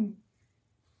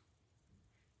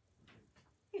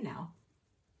 You know.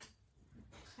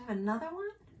 I have another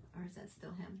one? Or is that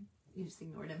still him? You just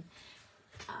ignored him.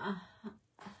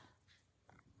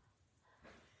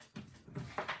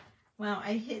 Well,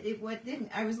 I hit it. What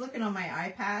didn't I was looking on my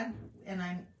iPad and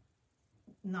I'm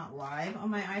not live on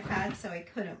my iPad, so I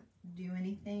couldn't do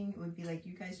anything. It would be like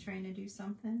you guys trying to do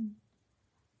something.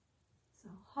 So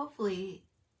hopefully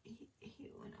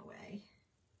he went away.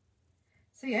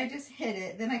 So yeah, I just hit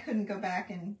it. Then I couldn't go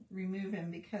back and remove him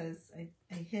because I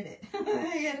hit it.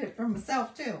 I hit it for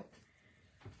myself too.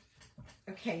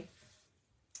 Okay.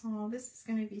 Oh, this is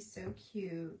going to be so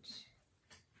cute.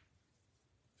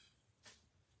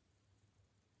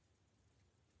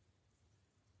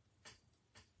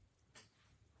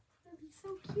 That'll be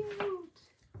so cute.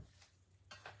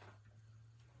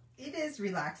 It is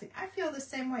relaxing. I feel the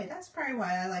same way. That's probably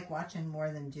why I like watching more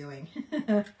than doing.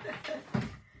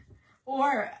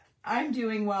 Or I'm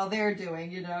doing while they're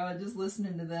doing, you know, and just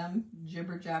listening to them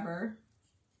jibber jabber.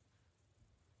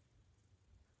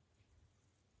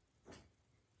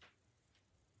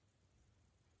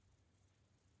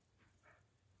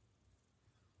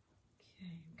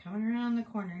 Okay, I'm coming around the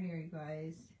corner here, you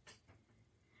guys.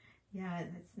 Yeah,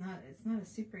 it's not a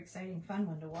super exciting fun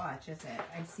one to watch, is it?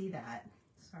 I see that.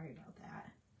 Sorry about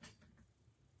that.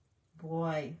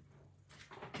 Boy,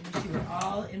 I wish you were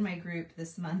all in my group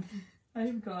this month.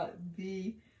 I've got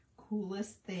the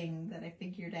coolest thing that I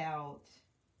figured out.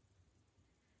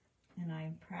 And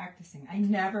I'm practicing. I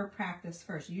never practice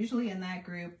first. Usually in that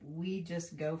group, we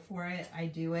just go for it. I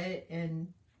do it and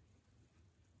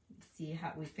see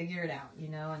how we figure it out, you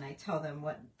know, and I tell them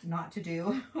what not to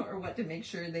do or what to make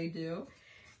sure they do.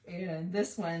 And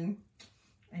this one,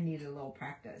 I needed a little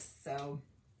practice. So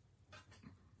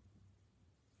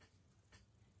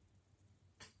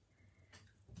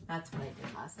that's what I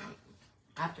did last night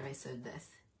after I sewed this.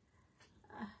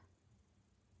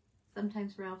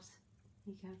 Sometimes Ralph's,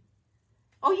 you can.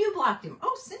 Oh, you blocked him.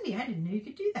 Oh, Cindy, I didn't know you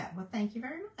could do that. Well, thank you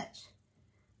very much.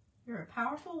 You're a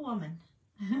powerful woman.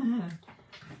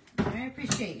 I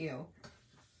appreciate you.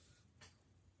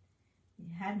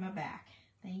 You had my back.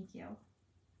 Thank you.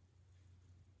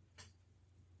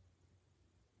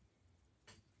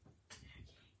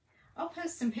 I'll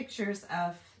post some pictures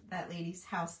of that lady's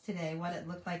house today, what it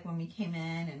looked like when we came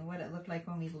in and what it looked like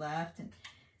when we left. And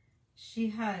she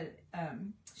had,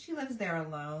 she lives there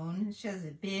alone. She has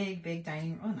a big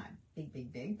dining room. Well, not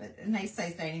big, but a nice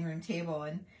sized dining room table.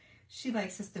 And she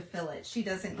likes us to fill it. She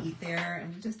doesn't eat there.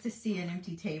 And just to see an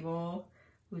empty table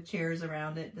with chairs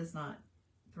around it does not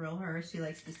thrill her. She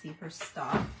likes to see her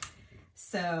stuff.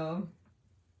 So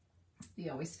we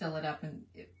always fill it up, and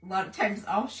a lot of times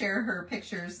I'll share her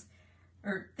pictures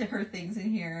or her things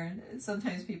in here, and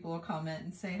sometimes people will comment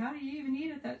and say, how do you even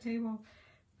eat at that table?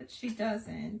 But she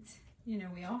doesn't. You know,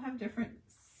 we all have different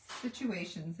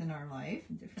situations in our life,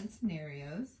 different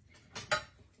scenarios,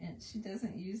 and she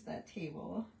doesn't use that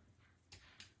table.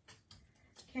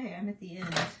 Okay, I'm at the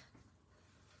end.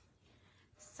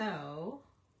 So,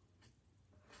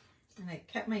 and I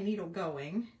kept my needle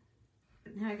going,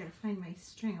 but now I gotta find my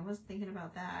string. I wasn't thinking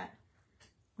about that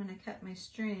when I cut my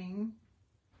string.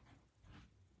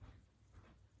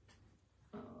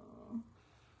 Oh,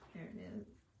 there it is.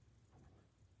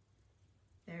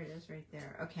 There it is right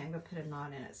there. Okay, I'm gonna put a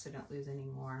knot in it so I don't lose any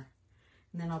more.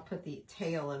 And then I'll put the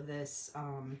tail of this,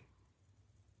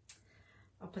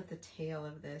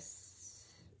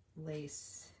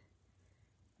 lace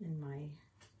in my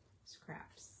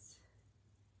scraps.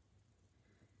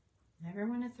 Never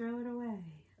want to throw it away.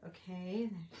 Okay,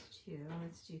 there's 2.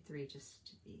 Let's do 3 just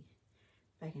to be,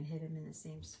 if I can hit them in the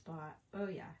same spot. Oh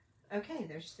yeah. Okay,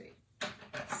 there's 3.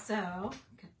 So,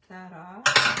 cut that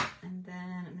off, and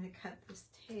then I'm going to cut this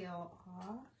tail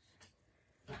off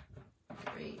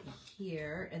right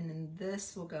here, and then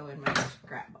this will go in my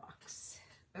scrap box.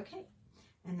 Okay,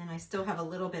 and then I still have a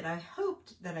little bit. I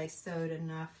hoped that I sewed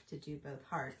enough to do both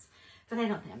hearts, but I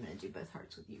don't think I'm going to do both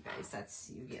hearts with you guys.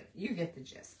 That's, you get the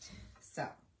gist. So,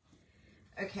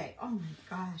 okay, oh my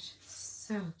gosh,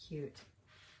 so cute.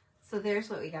 So there's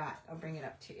what we got. I'll bring it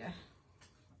up to you.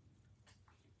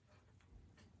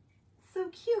 So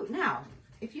cute. Now,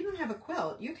 if you don't have a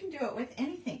quilt, you can do it with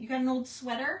anything. You got an old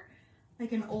sweater,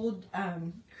 like an old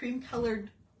cream colored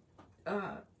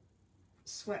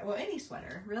sweater. Well, any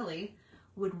sweater really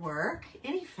would work.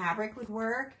 Any fabric would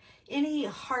work. Any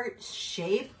heart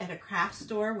shape at a craft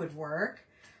store would work.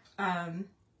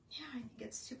 Yeah, I think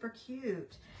it's super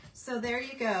cute. So there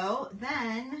you go.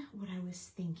 Then what I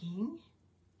was thinking,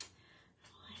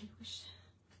 I wish,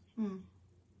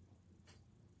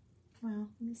 well,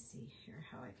 let me see here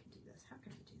how I can do this. How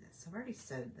can I do this? I've already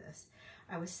sewed this.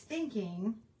 I was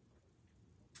thinking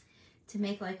to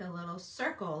make like a little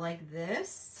circle like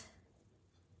this,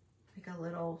 like a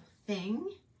little thing,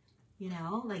 you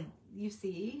know, like you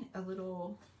see a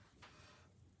little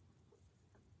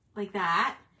like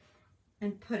that,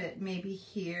 and put it maybe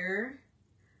here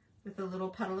with a little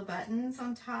petal of buttons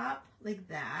on top like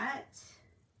that.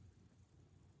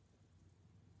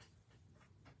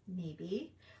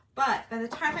 Maybe. But by the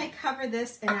time I cover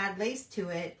this and add lace to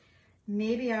it,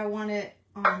 maybe I want it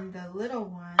on the little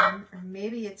one, or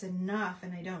maybe it's enough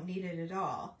and I don't need it at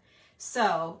all.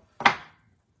 So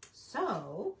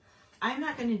I'm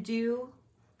not going to do,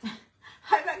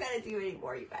 any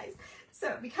more, you guys.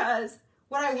 So because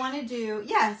what I want to do,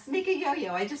 yes, make a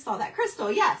yo-yo. I just saw that. Crystal,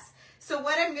 yes. So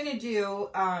what I'm going to do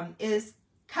is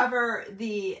cover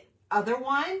the other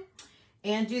one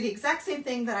and do the exact same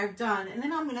thing that I've done. And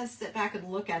then I'm going to sit back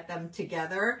and look at them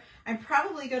together. I'm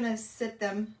probably going to sit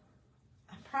them,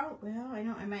 well, I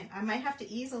know I might have to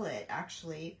easel it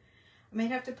actually. I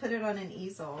might have to put it on an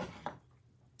easel.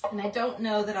 And I don't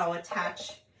know that I'll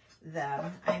attach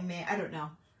them. I don't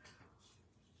know.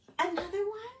 Another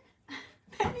one?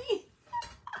 Penny?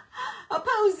 A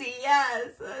posy,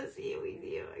 yes. See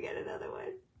you. I got another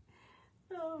one.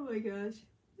 Oh my gosh.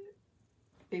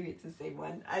 Maybe it's the same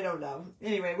one. I don't know.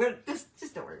 Anyway, we're just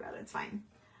don't worry about it. It's fine.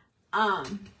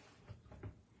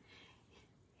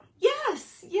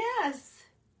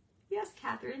 Yes,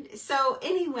 Catherine. So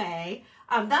anyway,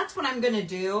 that's what I'm going to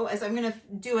do, is I'm going to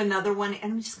do another one,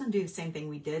 and I'm just going to do the same thing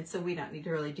we did, so we don't need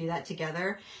to really do that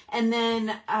together. And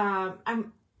then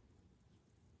I'm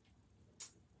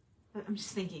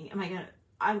just thinking,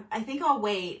 I think I'll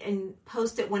wait and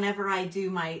post it whenever I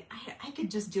do I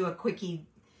could just do a quickie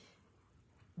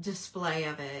display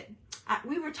of it.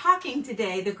 We were talking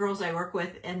today, the girls I work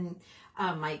with, and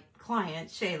my client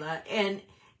Shayla, and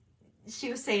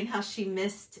she was saying how she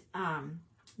missed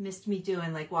me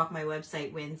doing like Walk My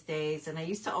Website Wednesdays, and I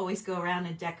used to always go around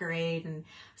and decorate and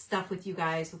stuff with you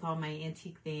guys with all my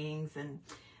antique things, and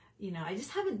you know, I just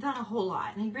haven't done a whole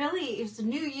lot. And it's a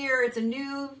new year, it's a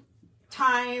new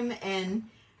time, and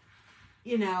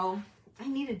you know, I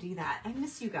need to do that. I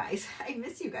miss you guys.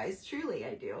 Truly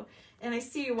I do. And I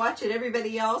see you watching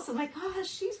everybody else. I'm like, gosh,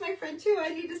 she's my friend too. I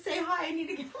need to say hi. I need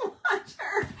to get to watch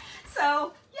her.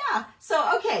 So yeah.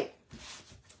 So okay.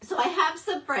 So I have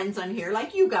some friends on here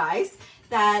like you guys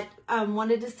that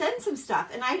wanted to send some stuff,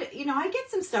 and I get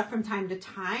some stuff from time to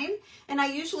time, and I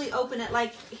usually open it.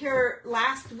 Like here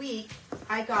last week,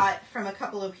 I got from a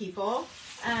couple of people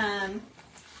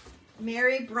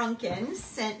Mary Brunken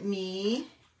sent me,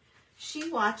 she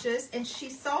watches, and she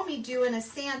saw me doing a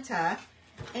Santa,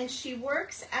 and she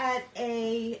works at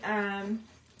a, I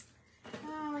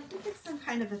think it's some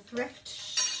kind of a thrift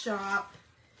shop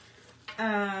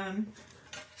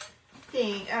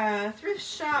thing. Thrift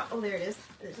shop, oh, there it is.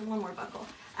 There's one more buckle.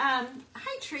 Hi,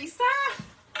 Teresa.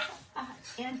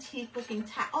 Antique looking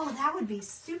tag. Oh, that would be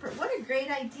super. What a great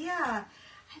idea.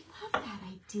 I love that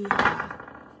idea.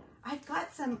 I've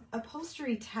got some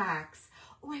upholstery tacks.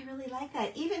 Oh, I really like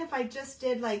that. Even if I just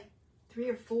did like 3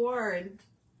 or 4 and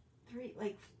 3,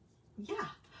 like, yeah.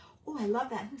 Oh, I love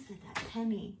that. Who said that?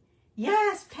 Penny.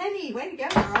 Yes, Penny. Way to go,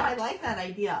 girl. I like that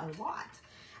idea a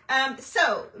lot.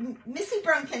 So Missy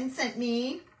Brunken sent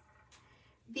me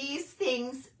these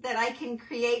things that I can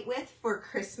create with for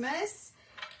Christmas.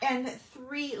 And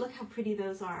 3, look how pretty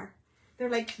those are.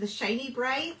 They're like the Shiny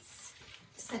Brights.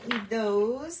 Sent me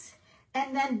those.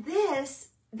 And then this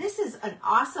is an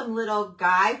awesome little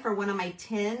guy for one of my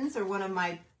tins or one of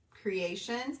my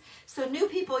creations. So new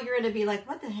people, you're going to be like,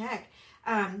 what the heck?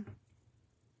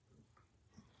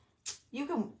 You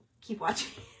can keep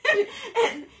watching.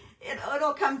 And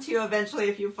it'll come to you eventually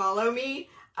if you follow me.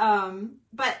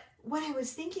 But what I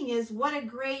was thinking is, what a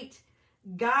great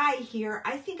guy here.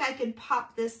 I think I can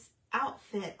pop this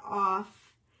outfit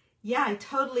off. Yeah, I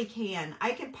totally can.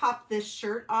 I can pop this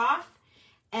shirt off,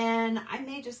 and I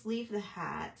may just leave the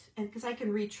hat, and because I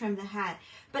can retrim the hat.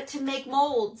 But to make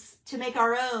molds, to make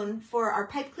our own for our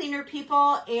pipe cleaner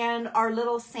people and our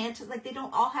little Santas, like they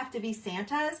don't all have to be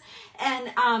Santas. And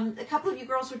a couple of you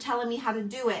girls were telling me how to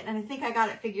do it, and I think I got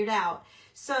it figured out.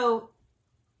 So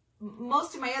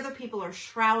most of my other people are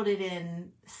shrouded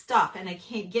in stuff and I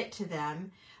can't get to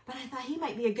them, but I thought he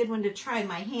might be a good one to try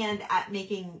my hand at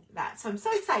making that. So I'm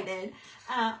so excited.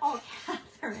 Oh,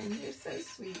 Catherine, you're so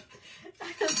sweet.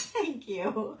 Thank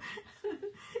you.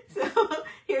 So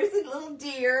here's a little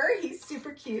deer. He's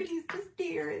super cute. He's just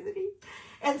deer, isn't he?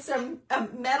 And some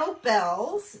metal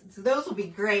bells. So those will be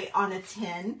great on a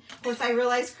tin. Of course, I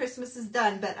realize Christmas is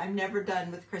done, but I'm never done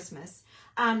with Christmas.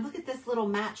 Look at this little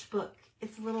matchbook.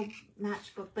 It's a little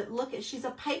matchbook, but look at, she's a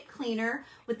pipe cleaner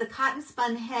with the cotton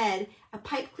spun head, a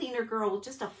pipe cleaner girl with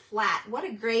just a flat. What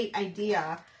a great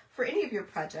idea for any of your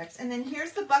projects. And then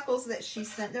here's the buckles that she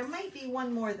sent. There might be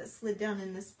one more that slid down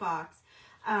in this box.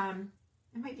 There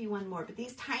might be one more, but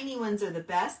these tiny ones are the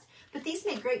best. But these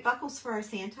make great buckles for our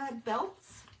Santa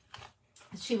belts.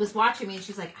 She was watching me and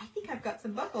she's like, I think I've got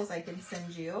some buckles I can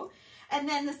send you. And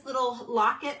then this little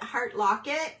locket, heart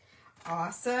locket.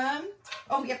 Awesome.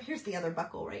 Oh, yep, here's the other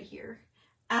buckle right here.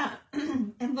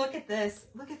 And look at this.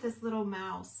 Look at this little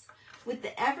mouse with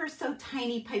the ever so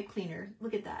tiny pipe cleaner.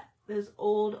 Look at that. Those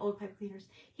old pipe cleaners.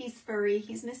 He's furry.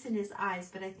 He's missing his eyes,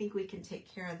 but I think we can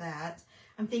take care of that.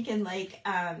 I'm thinking like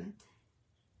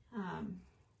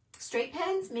straight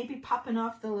pens, maybe popping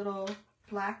off the little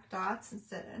black dots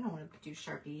instead. I don't want to do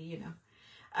Sharpie, you know.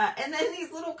 And then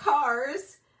these little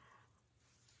cars.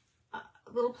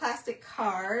 Little plastic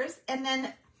cars. And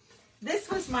then this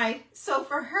was my, so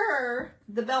for her,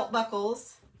 the belt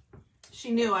buckles,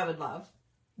 she knew I would love.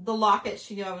 The locket,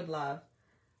 she knew I would love.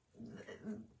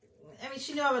 I mean,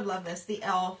 she knew I would love this. The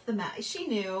elf, the mat, she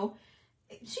knew.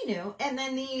 And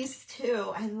then these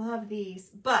two, I love these.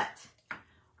 But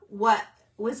what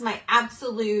was my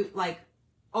absolute, like,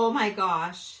 oh my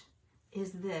gosh,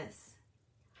 is this.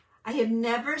 I have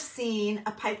never seen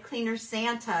a pipe cleaner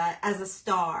Santa as a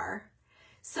star.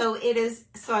 So it is,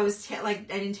 so I was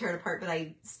like, I didn't tear it apart, but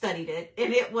I studied it.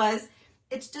 And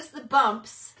it's just the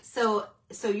bumps. So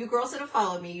you girls that have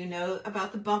followed me, you know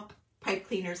about the bump pipe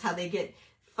cleaners, how they get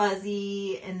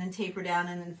fuzzy and then taper down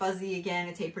and then fuzzy again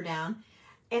and taper down.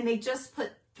 And they just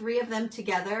put 3 of them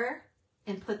together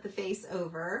and put the face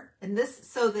over. And this,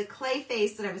 so the clay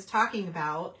face that I was talking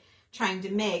about, trying to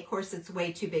make, of course, it's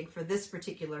way too big for this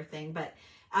particular thing, but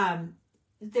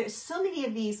there's so many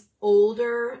of these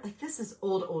older, like this is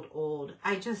old.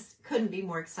 I just couldn't be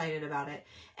more excited about it.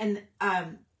 And,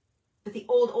 but the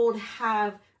old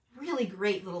have really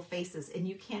great little faces and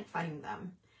you can't find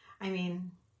them. I mean,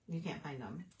 you can't find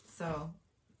them. So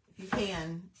if you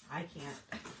can, I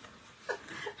can't.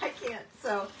 I can't.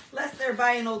 So unless they're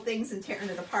buying old things and tearing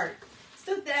it apart.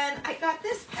 So then I got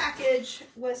this package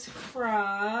was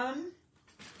from,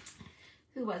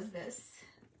 who was this?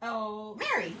 Oh,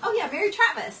 Mary. Oh yeah, Mary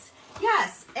Travis.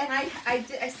 Yes. And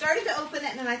I started to open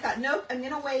it and then I thought, nope, I'm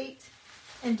going to wait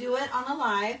and do it on a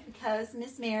live because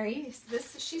Miss Mary,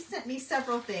 she sent me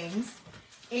several things.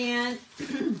 And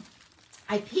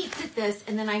I peeked at this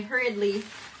and then I hurriedly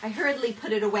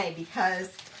put it away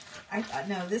because I thought,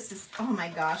 no, this is, oh my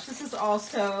gosh, this is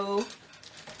also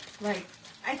like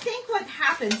I think what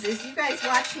happens is you guys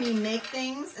watch me make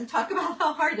things and talk about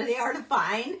how hard they are to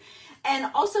find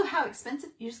and also how expensive.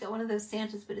 You just got one of those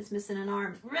Santas, but it's missing an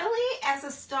arm. Really? As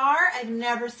a star, I've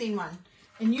never seen one.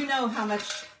 And you know how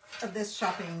much of this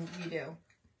shopping you do.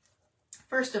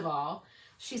 First of all,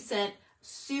 she sent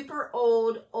super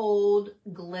old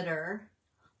glitter.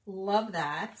 Love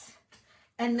that.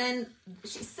 And then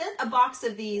she sent a box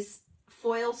of these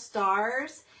foil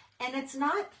stars, and it's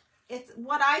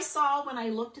what I saw when I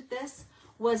looked at this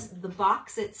was the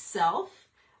box itself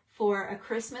for a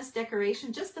Christmas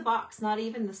decoration, just the box, not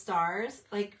even the stars.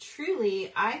 Like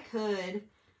truly, I could,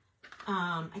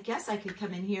 I guess I could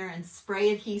come in here and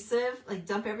spray adhesive, like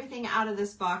dump everything out of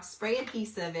this box, spray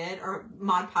adhesive it or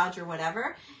Mod Podge or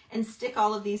whatever, and stick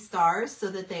all of these stars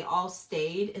so that they all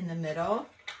stayed in the middle.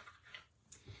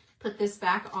 Put this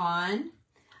back on.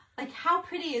 Like how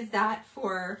pretty is that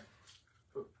for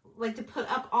like to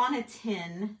put up on a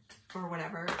tin or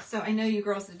whatever. So I know you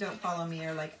girls that don't follow me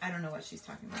are like, I don't know what she's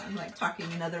talking about. I'm like talking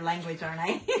another language, aren't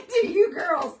I? To you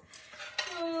girls.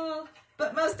 Oh,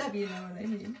 but most of you know what I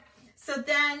mean. So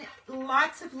then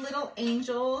lots of little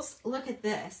angels. Look at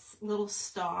this little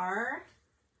star.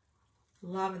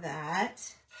 Love that.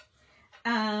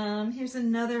 Here's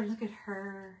another, look at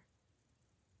her.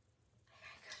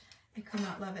 I could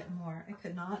not love it more. I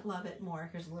could not love it more.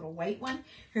 Here's a little white one.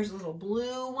 Here's a little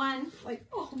blue one. Like,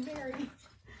 oh, Mary.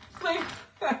 My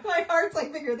heart's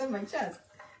like bigger than my chest.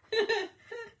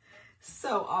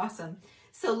 So awesome.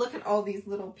 So look at all these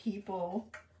little people.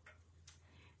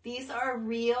 These are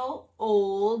real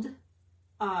old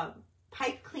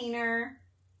pipe cleaner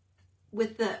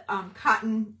with the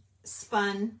cotton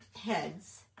spun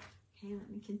heads. Okay, let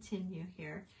me continue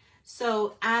here.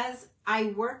 So as I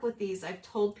work with these, I've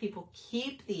told people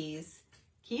keep these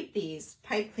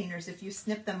pipe cleaners if you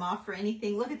snip them off for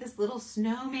anything. Look at this little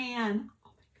snowman.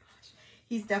 Oh my gosh.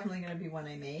 He's definitely going to be one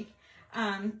I make.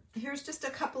 Here's just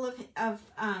a couple of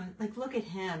like, look at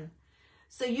him.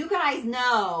 So you guys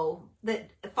know that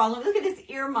look at his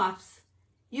earmuffs.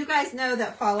 You guys know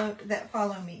that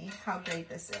follow me, how great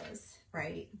this is,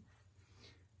 right?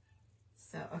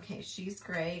 So, okay, she's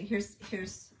great. Here's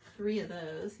 3 of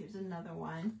those. Here's another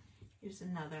one. Here's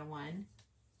another one.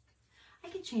 I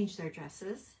can change their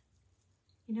dresses.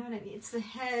 You know what I mean? It's the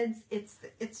heads.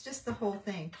 It's just the whole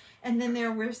thing. And then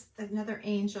there was another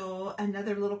angel,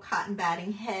 another little cotton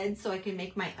batting head, so I can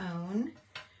make my own.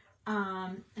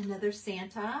 Another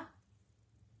Santa.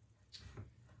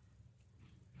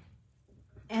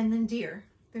 And then deer.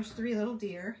 There's 3 little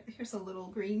deer. Here's a little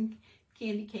green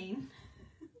candy cane.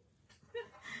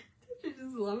 Don't you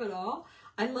just love it all?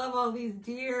 I love all these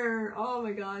deer. Oh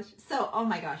my gosh. So, oh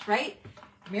my gosh, right?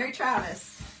 Mary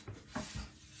Travis.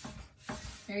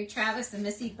 Mary Travis and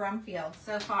Missy Brumfield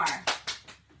so far.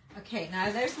 Okay,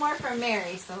 now there's more from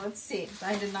Mary, so let's see.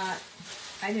 I did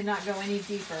not go any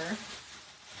deeper.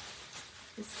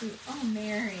 Let's see. Oh,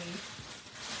 Mary.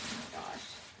 Oh my gosh.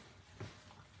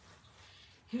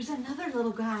 Here's another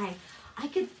little guy. I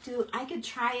could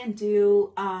try and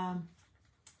do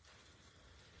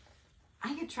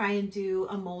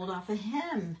a mold off of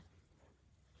him.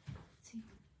 Let's see.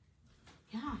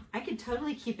 Yeah, I could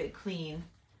totally keep it clean.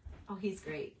 Oh, he's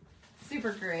great.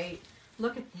 Super great.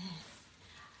 Look at this.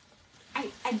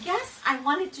 I guess I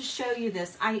wanted to show you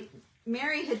this.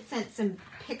 Mary had sent some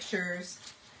pictures.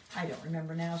 I don't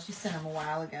remember now. She sent them a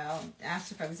while ago.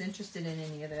 Asked if I was interested in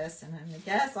any of this. And I'm like,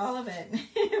 yes, all of it.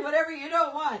 Whatever you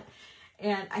don't want.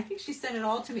 And I think she sent it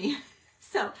all to me.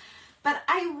 So, but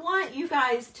I want you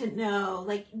guys to know,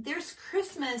 like, there's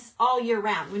Christmas all year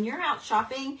round. When you're out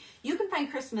shopping, you can find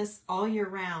Christmas all year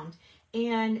round.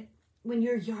 And when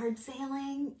you're yard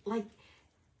sailing, like,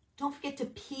 don't forget to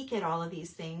peek at all of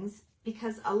these things,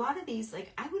 because a lot of these,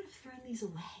 like, I would have thrown these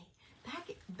away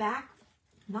back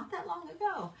not that long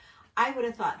ago. I would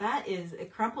have thought that is a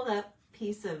crumpled up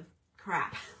piece of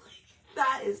crap. Like,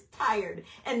 that is tired.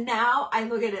 And now I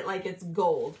look at it like it's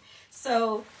gold.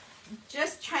 So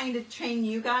just trying to train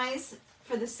you guys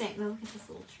for the same. Look at this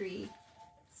little tree.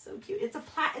 It's so cute. It's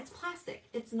plastic.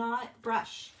 It's not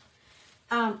brush.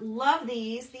 Love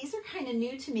these. These are kind of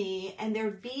new to me, and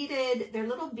they're beaded. They're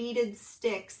little beaded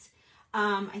sticks.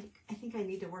 I think I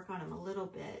need to work on them a little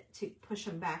bit to push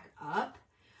them back up.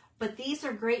 But these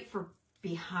are great for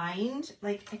behind.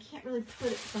 Like, I can't really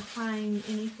put it behind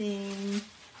anything.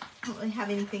 I don't really have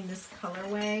anything this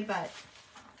colorway, but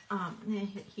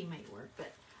he might work.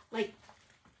 But like,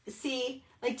 see,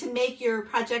 like, to make your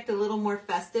project a little more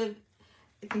festive,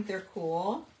 I think they're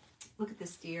cool. Look at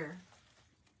this deer.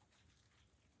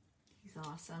 He's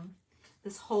awesome.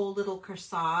 This whole little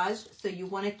corsage. So you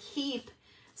want to keep,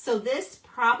 so this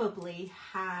probably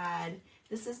had,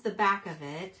 This is the back of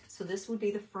it. So this would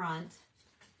be the front.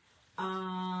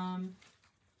 I'm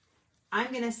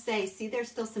going to say, see, there's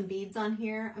still some beads on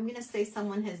here. I'm going to say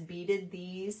someone has beaded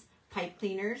these pipe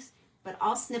cleaners, but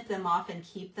I'll snip them off and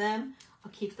keep them.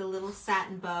 I'll keep the little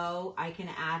satin bow. I can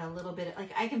add a little bit,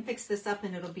 like I can fix this up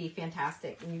and it'll be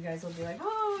fantastic. And you guys will be like,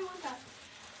 oh, I want that.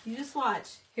 You just watch.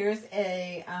 Here's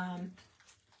a,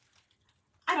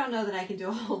 I don't know that I can do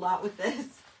a whole lot with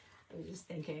this. I was just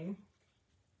thinking.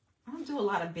 I don't do a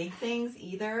lot of big things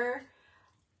either,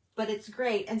 but it's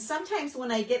great. And sometimes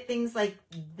when I get things like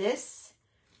this,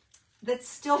 that's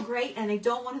still great and I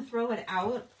don't want to throw it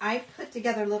out, I put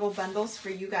together little bundles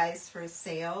for you guys for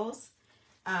sales.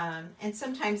 And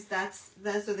sometimes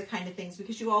those are the kind of things,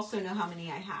 because you also know how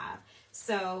many I have.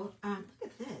 So look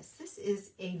at this. This is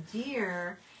a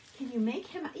deer. Can you make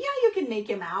him? Yeah, you can make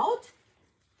him out.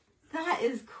 That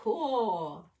is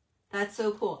cool. That's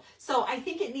so cool. So I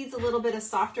think it needs a little bit of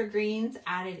softer greens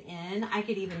added in. I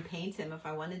could even paint him if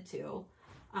I wanted to.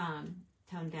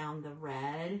 Tone down the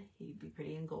red. He'd be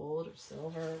pretty in gold or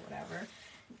silver or whatever.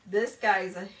 This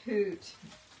guy's a hoot.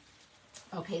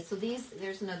 Okay, so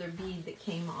there's another bead that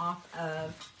came off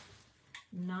of,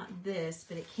 not this,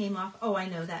 but it came off, oh, I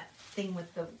know, that thing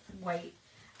with the white.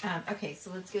 Okay, so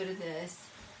let's go to this.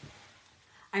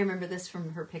 I remember this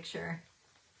from her picture.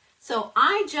 So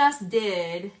I just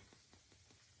did,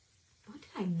 what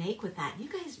did I make with that? You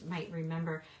guys might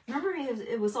remember. Remember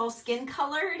it was all skin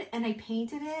colored and I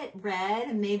painted it red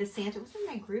and made a Santa. Was it in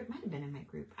my group? Might have been in my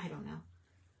group. I don't know.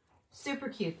 Super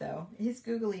cute though. His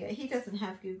googly, he doesn't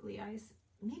have googly eyes.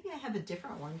 Maybe I have a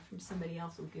different one from somebody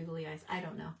else with googly eyes. I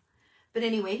don't know. But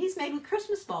anyway, he's made with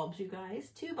Christmas bulbs, you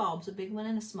guys. 2 bulbs, a big one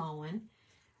and a small one.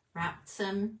 Wrapped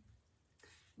some,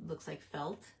 looks like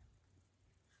felt.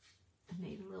 And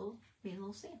made a little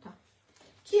Santa.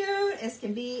 Cute as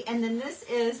can be. And then this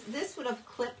would have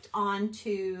clipped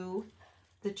onto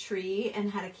the tree and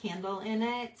had a candle in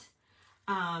it.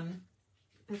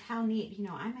 But how neat, you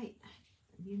know,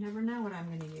 you never know what I'm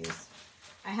going to use.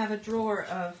 I have a drawer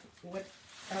of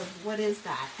what is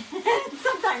that?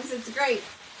 Sometimes it's great.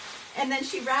 And then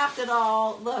she wrapped it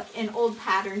all, look, in old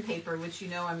pattern paper, which you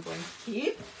know I'm going to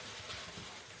keep.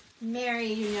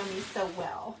 Mary, you know me so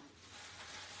well.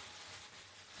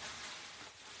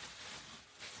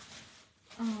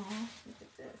 Oh, look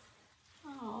at this.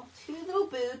 Oh, 2 little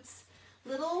boots,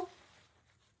 little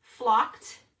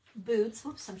flocked boots.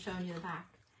 Whoops, I'm showing you the back.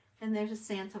 And there's a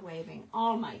Santa waving.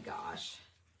 Oh my gosh.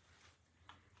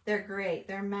 They're great.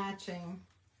 They're matching.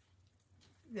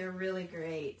 They're really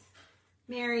great.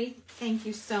 Mary, thank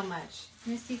you so much.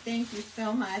 Missy, thank you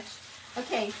so much.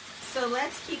 Okay, so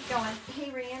let's keep going.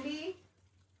 Hey, Randy.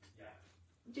 Yeah.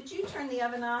 Did you turn the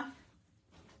oven off?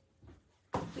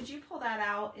 Could you pull that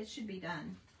out? It should be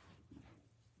done.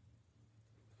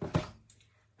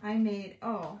 I made,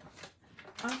 oh,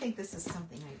 I think this is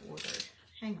something I ordered.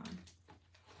 Hang on.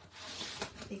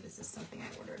 I think this is something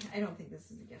I ordered. I don't think this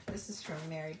is a gift. This is from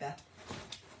Mary Beth.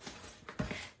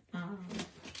 Let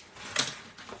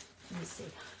me see.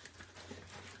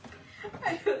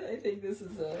 I think this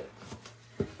is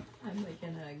I'm like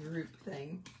in a group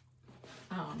thing.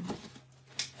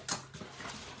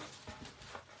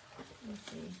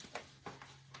 Let's see.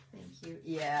 Thank you.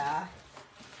 Yeah.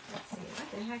 Let's see.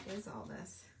 What the heck is all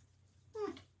this?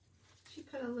 She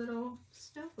put a little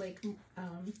snowflake thing.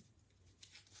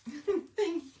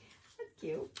 That's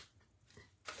cute.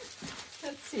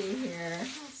 Let's see here.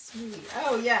 How sweet.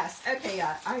 Oh, yes. Okay,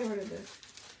 yeah. I ordered this.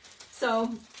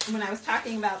 So, when I was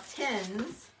talking about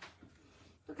tins,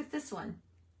 look at this one.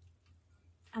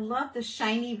 I love the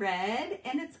shiny red,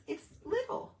 and it's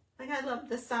little. Like, I love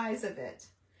the size of it.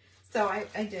 So,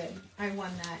 I did. I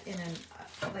won that in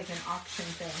like an auction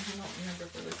thing. I don't remember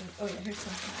if it was in, oh yeah, here's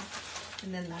something else.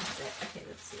 And then that's it. Okay,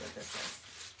 let's see what this is.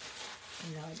 I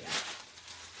have no idea.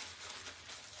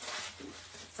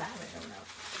 What's that? I don't know.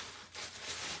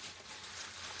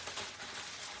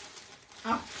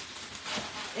 Oh,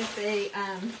 it's a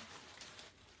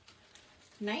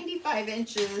 95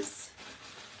 inches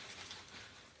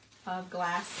of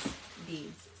glass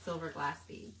beads, silver glass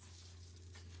beads.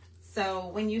 So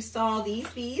when you saw these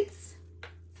beads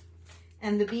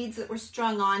and the beads that were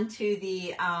strung onto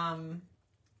the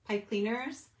pipe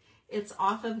cleaners, it's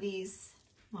off of these,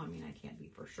 well, I mean, I can't be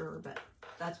for sure, but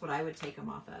that's what I would take them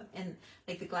off of. And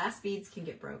like the glass beads can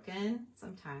get broken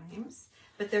sometimes,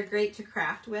 but they're great to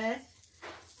craft with.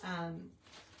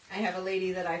 I have a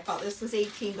lady that I follow, this was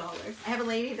 $18. I have a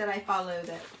lady that I follow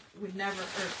that would never,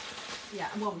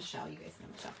 well, Michelle, you guys know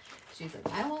Michelle. She's like,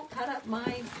 I won't cut up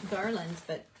my garlands,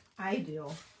 but I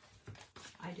do.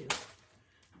 I do.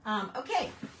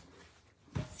 Okay.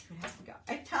 Let's see food has to go.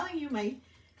 I'm telling you, my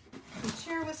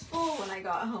chair was full when I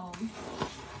got home.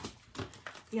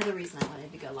 The other reason I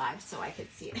wanted to go live so I could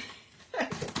see it. I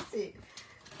could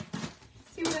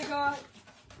see what I got.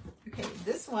 Okay,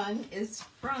 this one is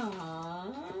from,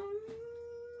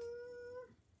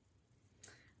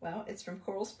 well, it's from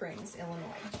Coral Springs, Illinois.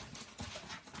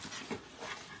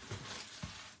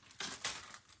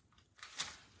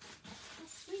 Oh,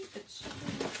 sweet, but she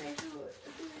didn't say who it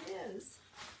is.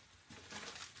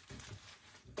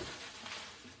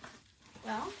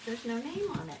 Well, there's no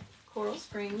name on it. Coral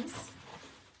Springs,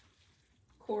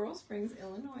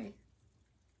 Illinois.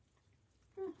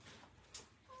 I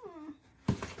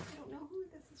don't know who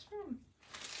this is from.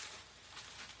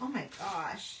 Oh my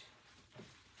gosh.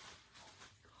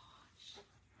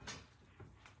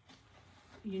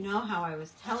 You know how I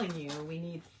was telling you we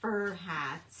need fur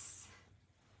hats.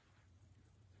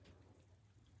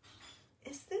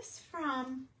 Is this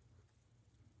from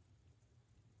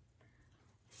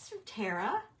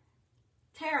Tara?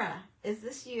 Tara, is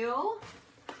this you?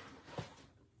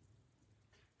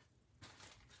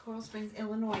 Coral Springs,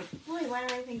 Illinois. Boy, why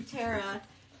do I think Tara?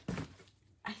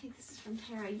 I think this is from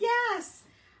Tara. Yes!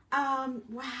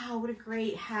 Wow, what a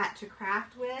great hat to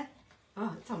craft with.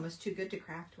 Oh, it's almost too good to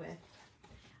craft with.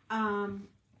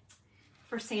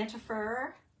 For Santa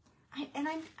fur.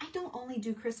 I don't only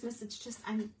do Christmas, it's just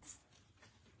I'm,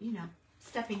 you know,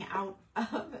 stepping out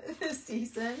of the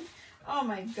season. Oh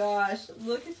my gosh,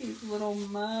 look at these little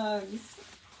mugs.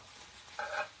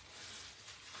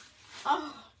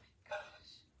 Oh my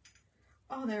gosh.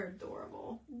 Oh, they're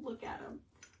adorable. Look at them.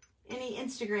 Any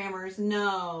Instagrammers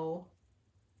know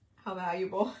how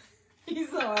valuable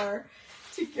these are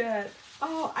to get.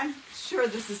 Oh, I'm sure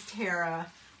this is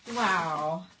Tara.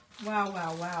 Wow. Wow,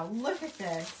 wow, wow. Look at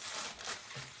this.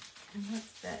 And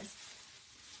what's this?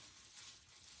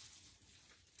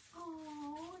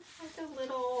 Oh, it's like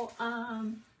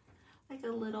a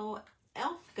little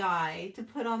elf guy to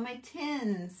put on my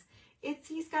tins.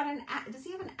 He's got does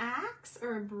he have an axe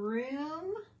or a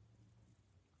broom?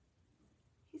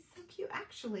 He's so cute,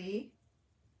 actually.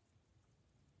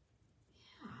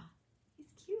 Yeah,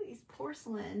 he's cute. He's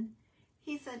porcelain.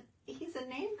 He's a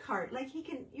name card. Like you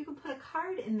can put a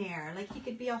card in there. Like he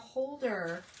could be a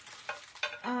holder.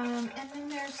 And then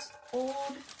there's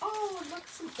look,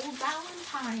 some old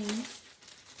Valentines.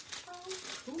 Oh,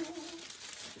 cool.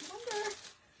 I wonder.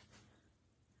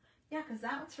 Yeah, because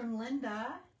that one's from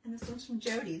Linda, and this one's from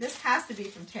Jody. This has to be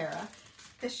from Tara,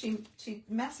 because she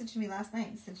messaged me last night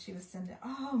and said she was sending.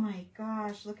 Oh my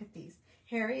gosh, look at these.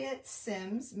 Harriet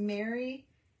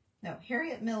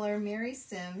Miller, Mary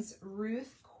Sims,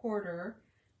 Ruth Corder,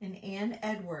 and Ann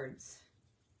Edwards.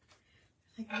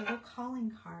 Like little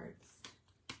calling cards.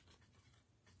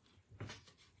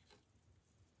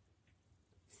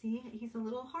 See, he's a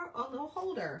little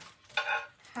holder.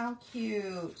 How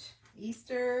cute.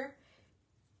 Easter.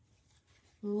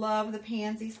 Love the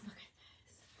pansies. Look at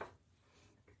this.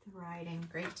 Look at the writing.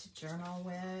 Great to journal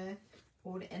with.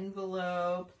 Old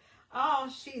envelope. Oh,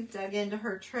 she's dug into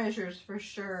her treasures for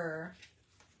sure.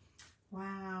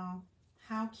 Wow.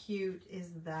 How cute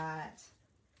is that?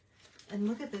 And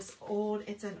look at this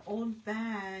it's an old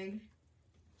bag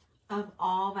of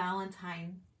all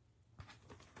Valentine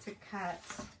to cut.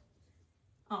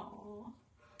 Oh.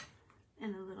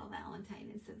 And a little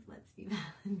Valentine. It says, let's be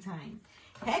Valentines.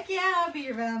 Heck yeah, I'll be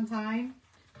your Valentine.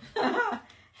 Heck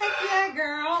yeah,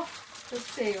 girl. Let's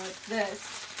see, what's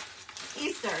this?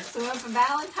 Easter. So we have a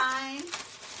Valentine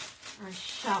or a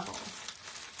shovel.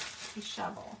 A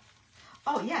shovel.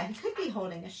 Oh yeah, he could be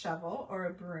holding a shovel or a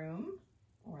broom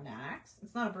or an axe.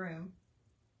 It's not a broom.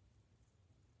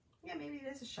 Yeah, maybe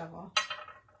it is a shovel.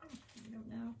 I don't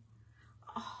know.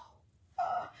 Oh,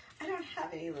 I don't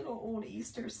have any little old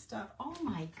Easter stuff. Oh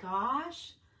my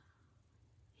gosh.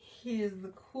 He is the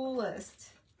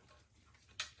coolest.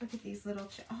 Look at these little,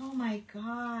 oh my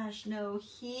gosh. No,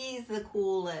 he's the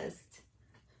coolest.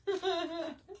 Look.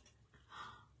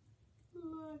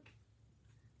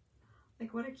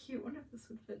 Like what a cute, I wonder if this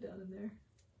would fit down in there.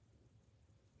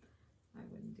 I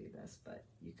wouldn't do this, but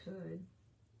you could.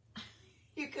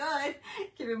 You could.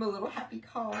 Give him a little happy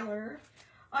collar.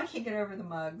 Oh, I can't get over the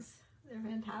mugs. They're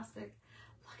fantastic.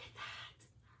 Look at that.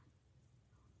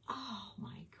 Oh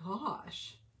my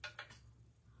gosh.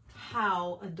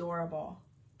 How adorable.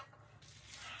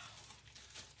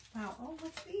 Wow. Oh,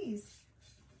 what's these?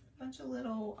 A bunch of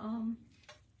little, oh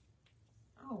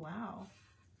wow.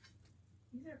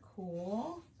 These are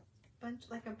cool.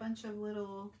 Like a bunch of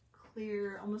little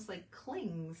clear, almost like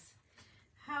clings.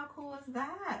 How cool is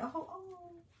that? Oh,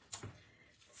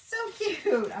 so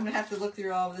cute. I'm gonna have to look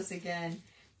through all of this again.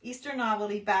 Easter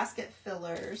Novelty basket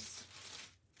fillers.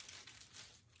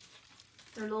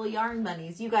 They're little yarn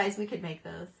bunnies. You guys, we could make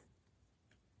those.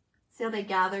 See how they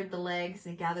gathered the legs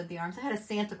and gathered the arms? I had a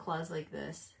Santa Claus like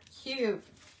this. Cute.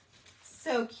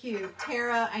 So cute.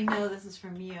 Tara, I know this is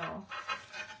from you.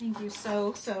 Thank you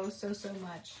so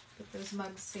much. Put those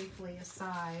mugs safely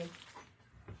aside.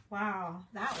 Wow,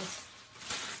 that was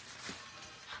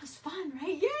fun,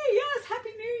 right? Yay, yes, Happy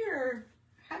New Year.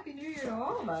 Happy New Year to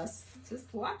all of us.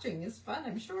 Just watching is fun,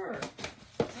 I'm sure.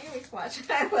 I always watch.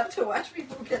 I love to watch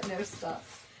people get no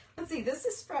stuff. Let's see, this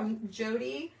is from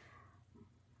Jody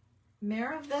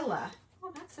Maravilla.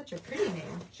 Oh, that's such a pretty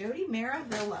name. Jody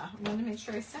Maravilla. I want to make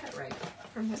sure I said it right.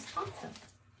 From Wisconsin.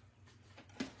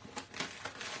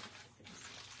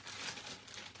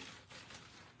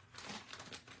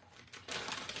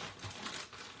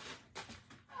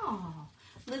 Oh,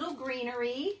 little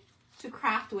greenery to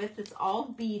craft with. It's all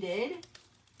beaded.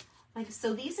 Like,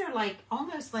 so these are like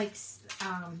almost like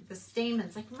the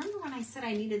stamens. Like, remember when I said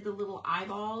I needed the little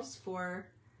eyeballs for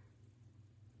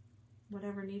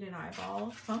whatever needed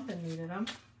eyeballs? Something needed them.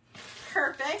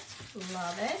 Perfect.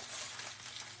 Love it.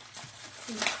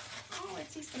 Oh, I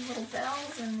see some little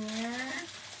bells in there.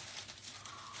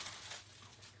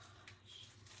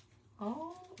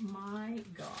 Oh my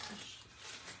gosh.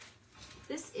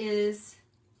 This is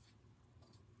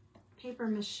paper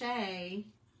mache.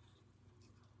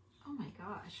 Oh my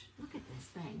gosh, look at this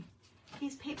thing.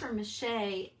 He's paper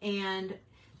mache, and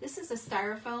this is a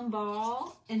styrofoam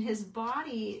ball, and his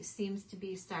body seems to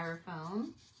be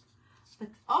styrofoam. But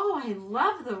oh, I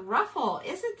love the ruffle.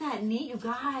 Isn't that neat, you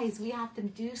guys? We have to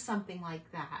do something like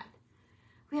that.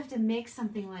 We have to make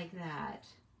something like that.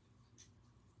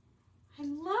 I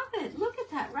love it. Look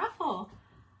at that ruffle.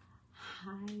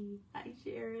 Hi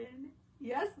Sharon.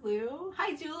 Yes, Lou.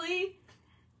 Hi, Julie.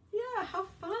 Yeah, how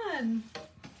fun.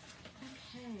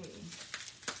 Okay.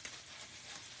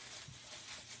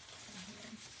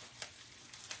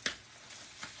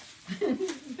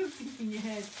 Peeking your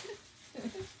head.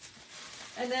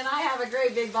 And then I have a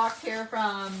great big box here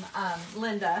from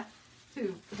Linda,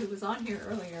 who was on here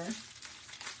earlier.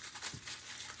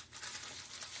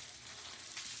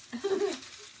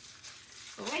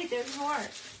 But wait, there's more.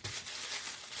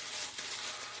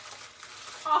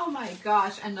 Oh my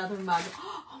gosh, another mug.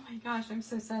 Oh my gosh, I'm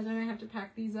so sad that I have to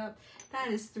pack these up. That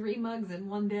is 3 mugs in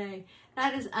one day.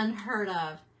 That is unheard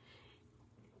of.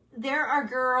 There are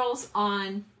girls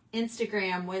on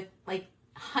Instagram with like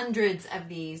hundreds of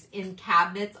these in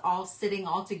cabinets, all sitting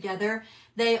all together.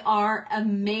 They are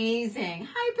amazing.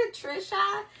 Hi,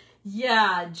 Patricia.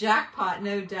 Yeah, jackpot,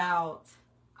 no doubt.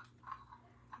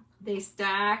 They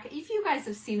stack. If you guys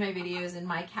have seen my videos in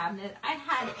my cabinet, I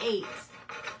had 8.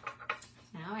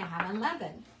 Now I have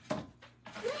 11.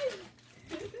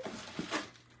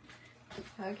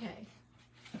 Okay.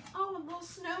 Oh, little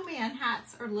snowman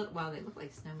hats, or little, well, they look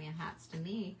like snowman hats to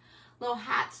me. Little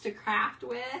hats to craft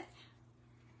with.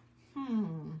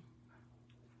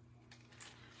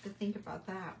 To think about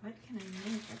that. What can I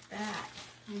make with that?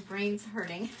 My brain's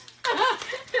hurting.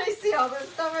 I see all this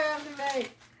stuff I have to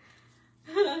make.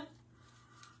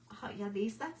 Oh, yeah,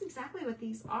 that's exactly what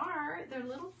these are. They're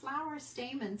little flower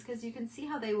stamens, because you can see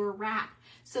how they were wrapped.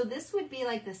 So this would be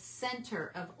like the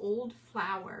center of old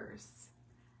flowers.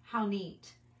 How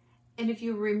neat. And if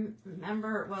you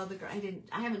remember, well,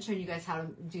 I haven't shown you guys how to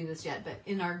do this yet, but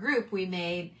in our group we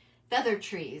made feather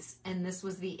trees, and this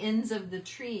was the ends of the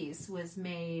trees was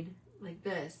made like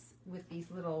this with these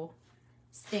little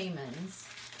stamens.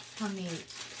 How neat.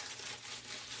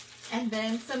 And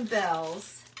then some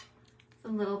bells,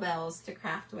 some little bells to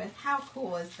craft with. How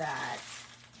cool is that?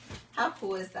 How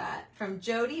cool is that? From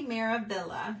Jody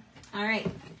Maravilla. All right,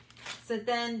 so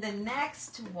then the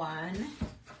next one,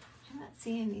 I'm not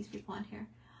seeing these people on here.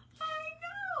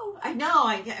 I know,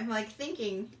 I'm like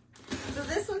thinking. So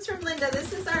this one's from Linda.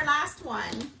 This is our last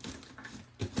one.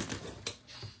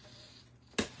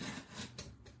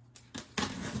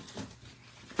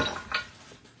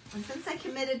 And since I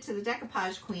committed to the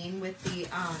decoupage queen with the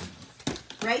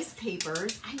rice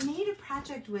papers, I made a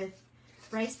project with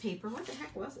rice paper. What the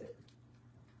heck was it?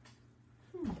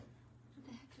 What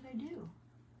the heck did I do?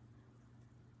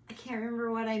 I can't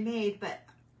remember what I made, but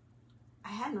I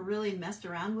hadn't really messed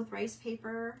around with rice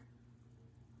paper.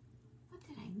 What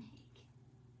did I make?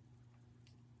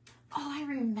 Oh, I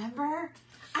remember.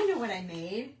 I know what I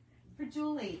made for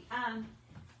Julie. I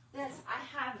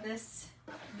have this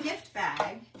gift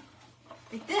bag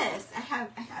like this. I had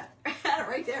it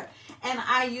right there, and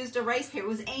I used a rice paper. It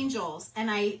was angels, and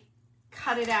I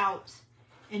cut it out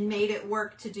and made it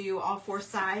work to do all 4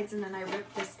 sides, and then I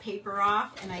ripped this paper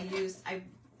off, and I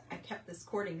I kept this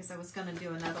cording because I was going to do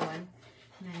another one,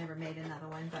 and I never made another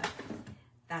one, but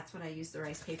that's what I used the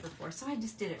rice paper for. So I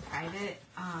just did it private.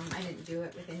 I didn't do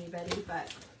it with anybody,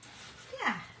 but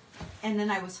yeah. And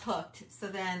then I was hooked. So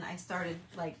then I started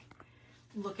like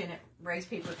looking at rice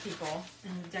paper people,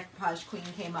 and the decoupage queen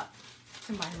came up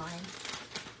to my mind.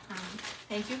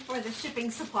 Thank you for the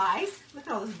shipping supplies. Look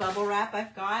at all this bubble wrap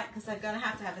I've got, because I'm going to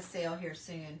have a sale here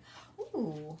soon.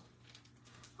 Ooh.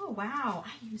 Oh, wow.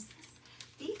 I use this.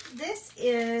 This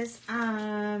is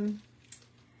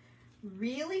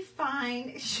really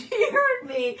fine. She heard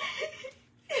me.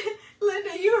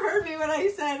 Linda, you heard me when I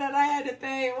said that I had to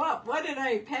pay. What did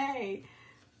I pay?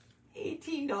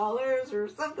 $18 or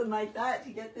something like that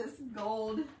to get this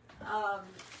gold,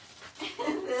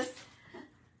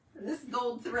 this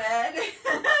gold thread.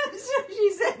 So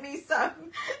she sent me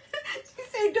some. She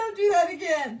said, don't do that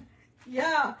again.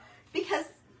 Yeah, because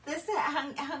this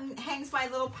hangs my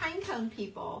little pine cone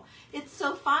people. It's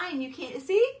so fine. You can't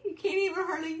see. You can't even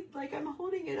hardly, like, I'm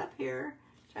holding it up here.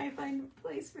 Trying to find a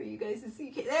place for you guys to see.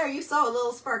 There, you saw a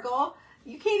little sparkle.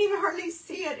 You can't even hardly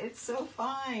see it. It's so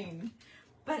fine.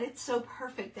 But it's so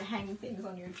perfect to hang things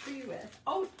on your tree with.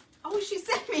 Oh, she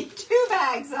sent me 2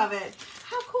 bags of it.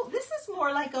 How cool. This is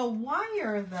more like a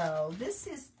wire, though. This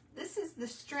is the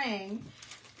string.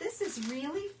 This is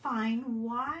really fine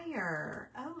wire.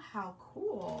 Oh, how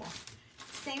cool.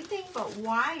 Same thing, but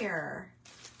wire.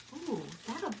 Ooh,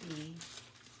 that'll be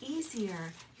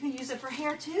easier. You can use it for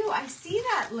hair, too. I see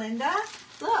that, Linda.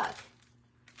 Look.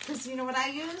 Because you know what I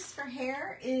use for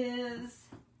hair is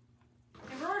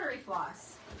embroidery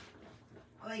floss.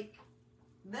 Like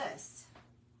this.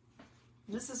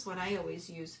 This is what I always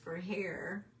use for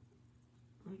hair.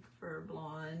 Like for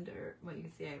blonde, or what you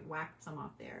can see, I whacked some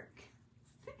off there.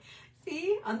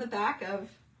 See, on the back of,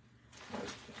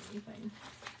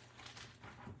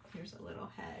 here's a little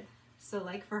head. So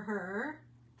like for her,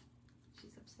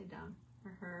 she's upside down. For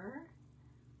her,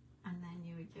 and then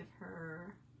you would give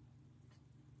her,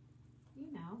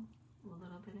 you know, a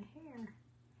little bit of hair.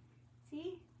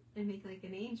 See? And make like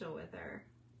an angel with her.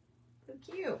 So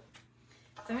cute.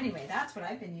 So anyway, that's what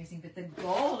I've been using, but the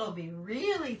gold will be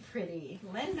really pretty.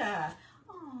 Linda,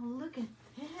 oh, look at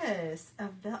this.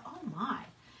 Oh my.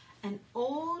 An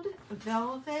old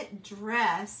velvet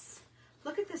dress.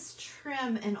 Look at this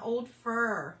trim and old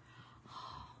fur.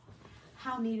 Oh,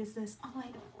 how neat is this? Oh,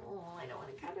 I don't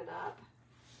want to cut it up.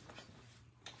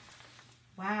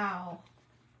 Wow.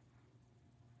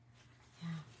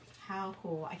 Yeah, how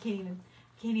cool. I can't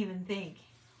even think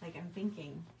like I'm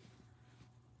thinking.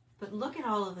 But look at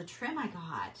all of the trim I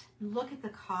got. Look at the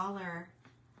collar.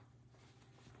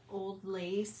 Old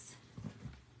lace.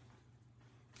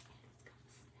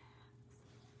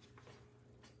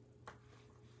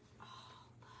 Oh,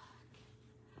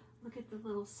 look. Look at the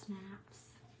little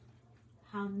snaps.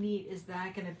 How neat is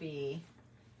that going to be?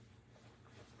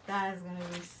 That is going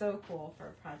to be so cool for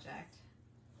a project.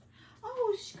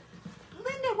 Oh,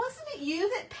 Linda, wasn't it you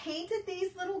that painted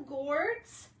these little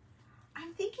gourds?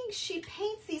 I'm thinking she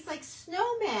paints these like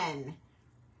snowmen,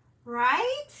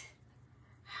 right?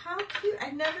 How cute.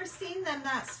 I've never seen them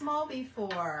that small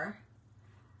before.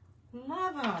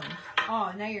 Love them.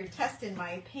 Oh, now you're testing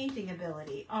my painting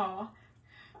ability. Oh.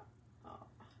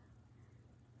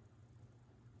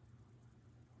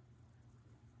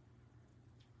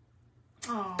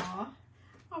 Aw.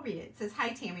 I'll read it. It says, hi,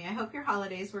 Tammy. I hope your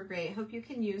holidays were great. Hope you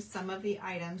can use some of the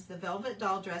items. The velvet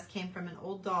doll dress came from an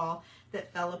old doll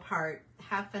that fell apart.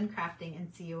 Have fun crafting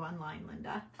and see you online,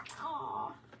 Linda.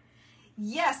 Aw.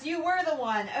 Yes, you were the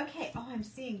one. Okay. Oh, I'm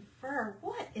seeing fur.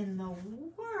 What in the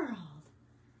world?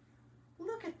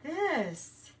 Look at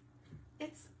this.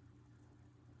 It's...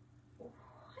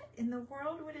 What in the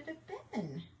world would it have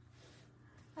been?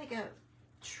 Like a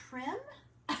trim?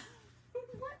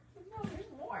 What? No,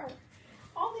 there's more.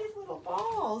 All these little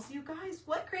balls. You guys,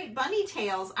 what great bunny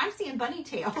tails. I'm seeing bunny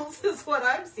tails is what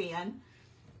I'm seeing.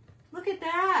 Look at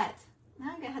that.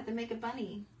 Now I'm going to have to make a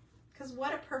bunny. Because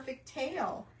what a perfect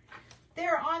tail.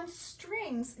 They're on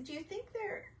strings. Do you think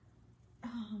they're...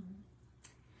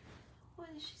 what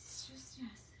is she just...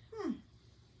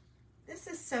 This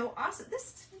is so awesome.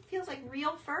 This feels like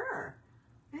real fur.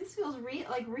 This feels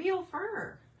like real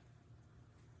fur.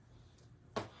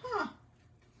 Huh.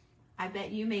 I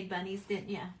bet you made bunnies, didn't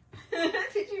you?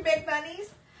 Did you make bunnies?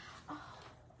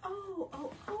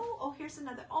 Oh, here's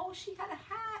another. Oh, she got a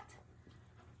hat.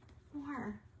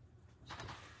 More. Oh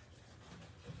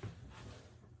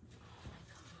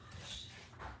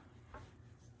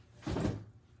my gosh.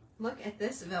 Look at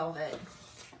this velvet.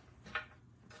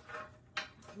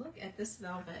 Look at this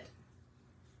velvet.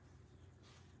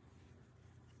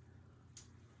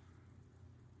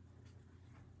 'Cause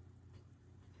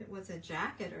was a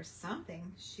jacket or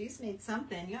something. She's made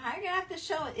something. You know, I'm gonna have to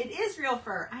show it. It is real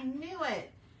fur. I knew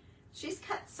it. She's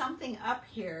cut something up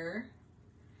here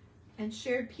and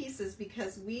shared pieces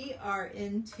because we are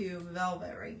into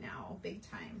velvet right now, big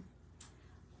time.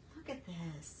 Look at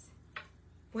this.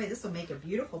 Boy, this will make a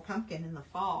beautiful pumpkin in the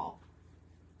fall.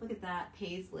 Look at that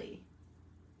paisley.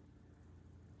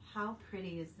 How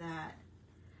pretty is that?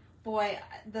 Boy,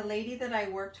 the lady that I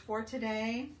worked for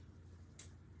today,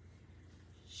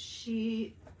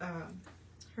 she,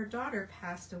 her daughter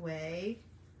passed away.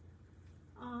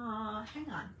 Hang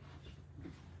on.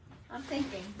 I'm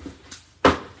thinking.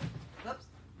 Whoops,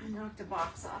 I knocked a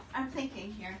box off. I'm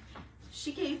thinking here.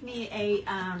 She gave me a,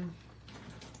 let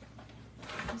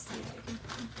me see if I can,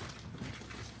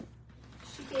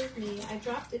 she gave me, I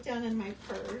dropped it down in my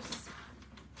purse.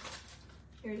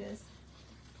 Here it is.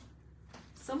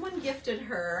 Someone gifted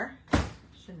her,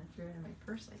 shouldn't have threw it in my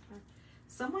purse like that.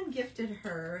 Someone gifted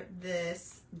her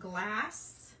this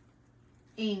glass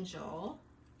angel,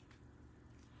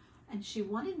 and she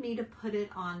wanted me to put it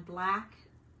on black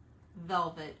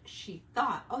velvet. She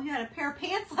thought, oh, you had a pair of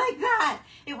pants like that.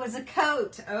 It was a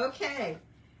coat. Okay.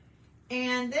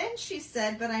 And then she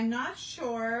said, but I'm not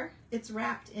sure it's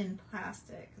wrapped in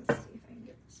plastic. Let's see if I can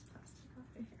get this plastic off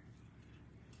of here.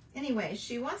 Anyway,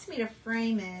 she wants me to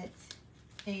frame it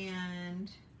and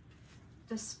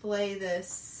display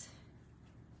this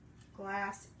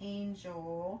glass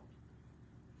angel.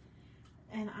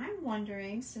 And I'm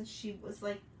wondering, since she was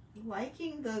like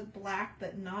liking the black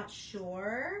but not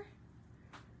sure,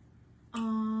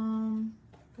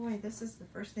 boy, this is the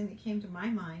first thing that came to my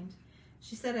mind.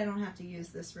 She said I don't have to use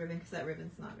this ribbon because that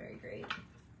ribbon's not very great.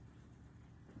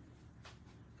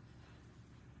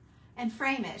 And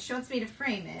frame it. She wants me to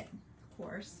frame it, of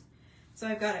course. So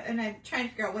I've got it, and I'm trying to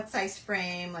figure out what size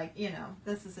frame, like, you know,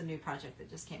 this is a new project that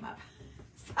just came up.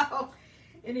 So,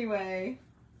 anyway,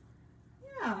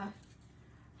 yeah.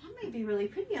 That might be really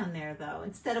pretty on there, though.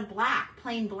 Instead of black,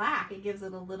 plain black, it gives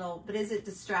it a little, but is it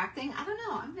distracting? I don't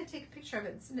know. I'm going to take a picture of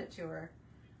it and send it to her.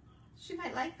 She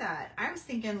might like that. I was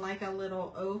thinking like a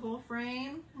little oval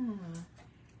frame. Let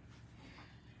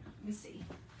me see.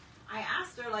 I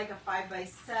asked her like a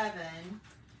 5x7.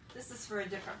 This is for a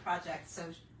different project, so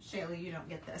Shayla, you don't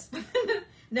get this.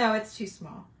 No, it's too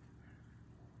small.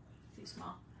 Too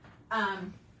small.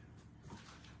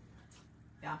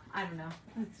 Yeah, I don't know.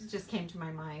 It just came to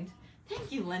my mind.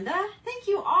 Thank you, Linda. Thank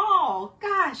you all.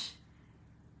 Gosh.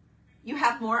 You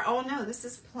have more? Oh no, this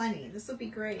is plenty. This will be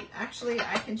great. Actually,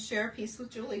 I can share a piece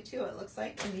with Julie too, it looks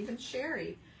like, and even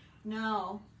Sherry.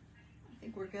 No, I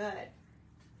think we're good.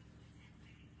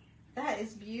 That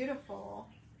is beautiful.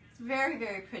 It's very,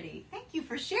 very pretty. Thank you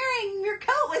for sharing your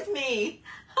coat with me.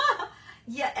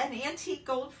 Yeah, an antique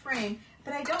gold frame.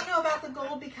 But I don't know about the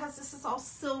gold because this is all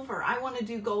silver. I want to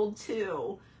do gold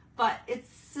too, but it's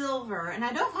silver. And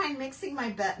I don't mind mixing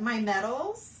my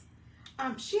metals.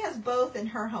 She has both in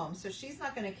her home, so she's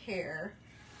not going to care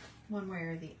one way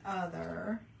or the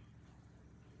other.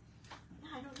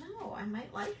 I don't know. I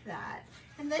might like that.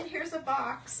 And then here's a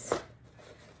box.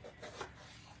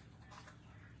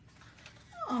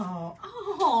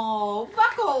 Oh,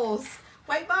 buckles.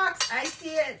 White box. I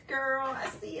see it, girl. I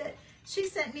see it. She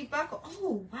sent me buckle.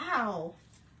 Oh, wow.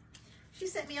 She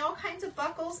sent me all kinds of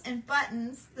buckles and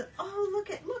buttons. Oh, look.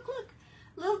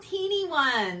 Little teeny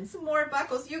ones. More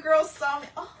buckles. You girls saw me.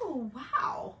 Oh,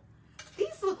 wow.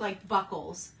 These look like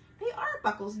buckles. They are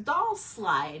buckles. Doll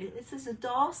slide. This is a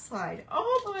doll slide.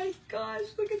 Oh my gosh.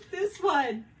 Look at this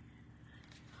one.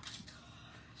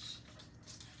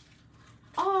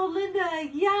 Oh, Linda,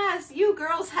 yes. You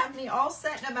girls have me all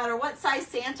set. No matter what size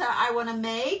Santa I want to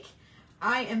make,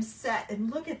 I am set. And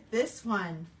look at this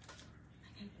one.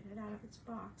 I gotta get it out of its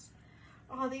box.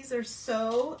 Oh, these are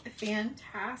so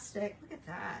fantastic. Look at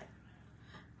that.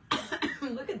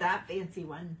 Look at that fancy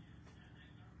one.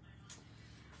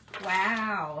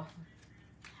 Wow.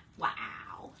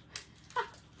 Wow.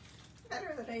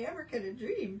 Better than I ever could have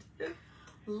dreamed.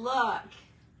 Look.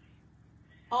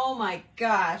 Oh my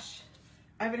gosh.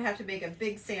 I would have to make a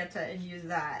big Santa and use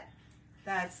that.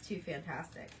 That's too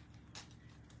fantastic.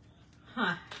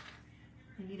 Huh.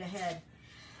 I need a head.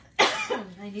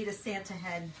 I need a Santa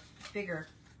head bigger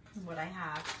than what I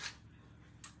have.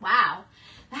 Wow.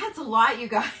 That's a lot, you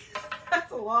guys.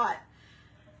 That's a lot.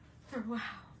 Wow.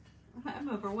 I'm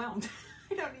overwhelmed.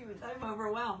 I'm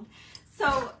overwhelmed.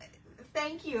 So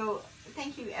thank you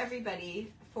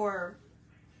everybody for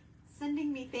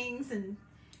sending me things and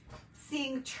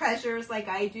seeing treasures like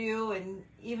I do, and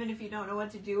even if you don't know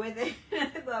what to do with it, I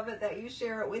love it that you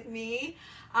share it with me.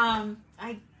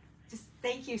 I just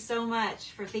thank you so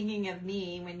much for thinking of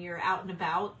me when you're out and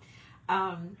about.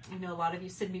 I know a lot of you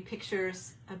send me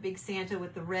pictures of Big Santa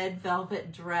with the red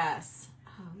velvet dress.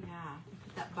 Oh yeah,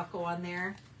 put that buckle on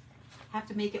there. Have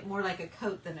to make it more like a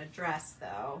coat than a dress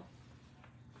though.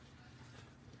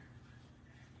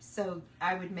 So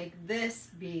I would make this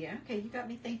be, okay, you got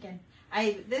me thinking.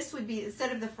 This would be,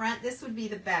 instead of the front, this would be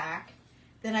the back.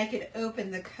 Then I could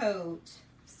open the coat.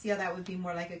 See how that would be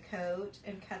more like a coat,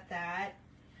 and cut that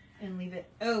and leave it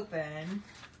open.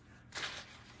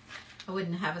 I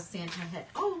wouldn't have a Santa head.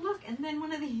 Oh, look, and then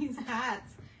one of these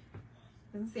hats.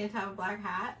 Doesn't Santa have a black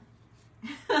hat?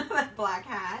 A black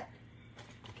hat.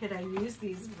 Could I use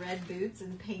these red boots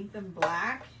and paint them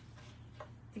black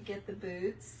to get the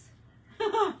boots?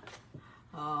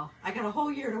 Oh, I got a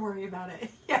whole year to worry about it.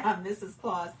 Yeah, Mrs.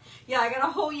 Claus. Yeah, I got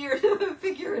a whole year to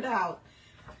figure it out.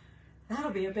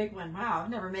 That'll be a big one. Wow, I've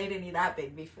never made any that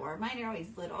big before. Mine are always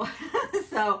little.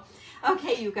 So,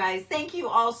 okay, you guys, thank you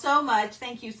all so much.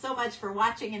 Thank you so much for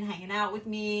watching and hanging out with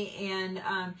me. And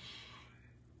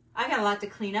I got a lot to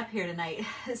clean up here tonight.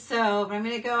 So, but I'm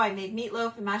going to go. I made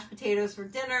meatloaf and mashed potatoes for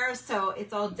dinner. So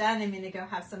it's all done. I'm going to go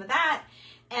have some of that.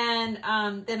 And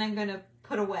then I'm going to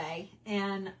put away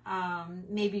and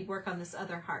maybe work on this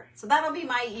other heart. So that'll be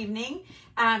my evening.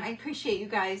 I appreciate you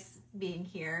guys being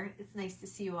here. It's nice to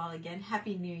see you all again.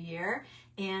 Happy New Year.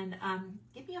 And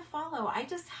give me a follow. I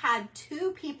just had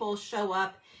 2 people show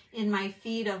up in my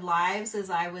feed of lives as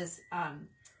I was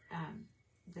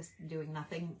just doing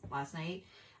nothing last night.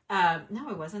 No,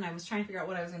 I wasn't. I was trying to figure out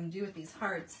what I was going to do with these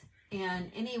hearts.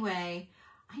 And anyway,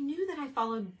 I knew that I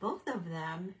followed both of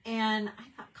them, and I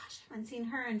thought, gosh, I haven't seen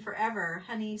her in forever.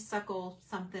 Honeysuckle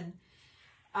something,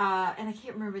 and I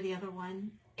can't remember the other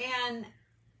one. And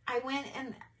I went,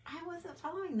 and I wasn't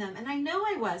following them, and I know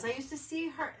I was. I used to see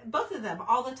her, both of them,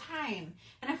 all the time,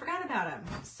 and I forgot about them.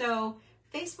 So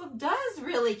Facebook does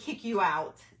really kick you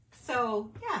out.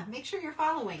 So yeah, make sure you're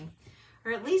following,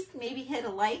 or at least maybe hit a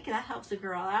like. That helps a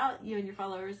girl out. You and your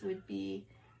followers would be.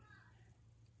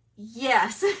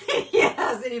 Yes,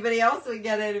 yes, anybody else would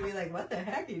get it and be like, what the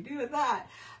heck are you doing with that?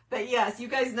 But yes, you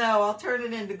guys know I'll turn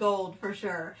it into gold for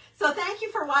sure. So thank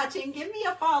you for watching. Give me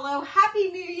a follow. Happy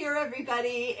New Year,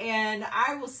 everybody. And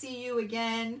I will see you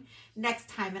again next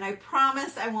time. And I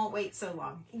promise I won't wait so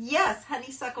long. Yes,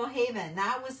 Honeysuckle Haven.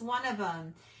 That was one of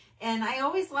them. And I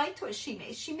always liked what she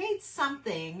made. She made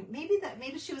something. Maybe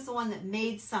she was the one that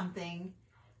made something.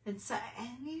 And so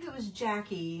maybe it was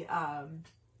Jackie.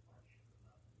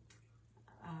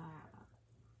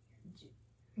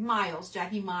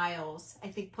 Jackie Miles, I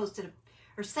think posted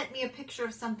or sent me a picture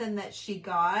of something that she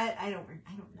got. I don't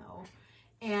know.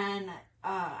 And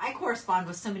I correspond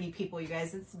with so many people, you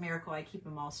guys. It's a miracle I keep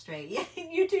them all straight.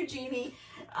 You too, Jeannie.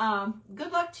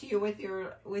 Good luck to you with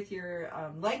your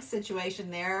leg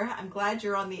situation there. I'm glad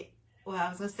you're on the. Well, I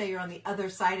was gonna say you're on the other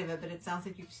side of it, but it sounds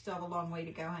like you still have a long way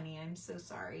to go, honey. I'm so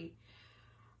sorry.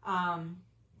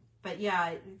 But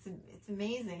yeah, it's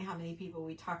amazing how many people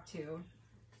we talk to.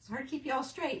 It's hard to keep you all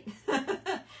straight.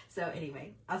 So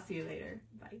anyway, I'll see you later.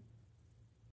 Bye.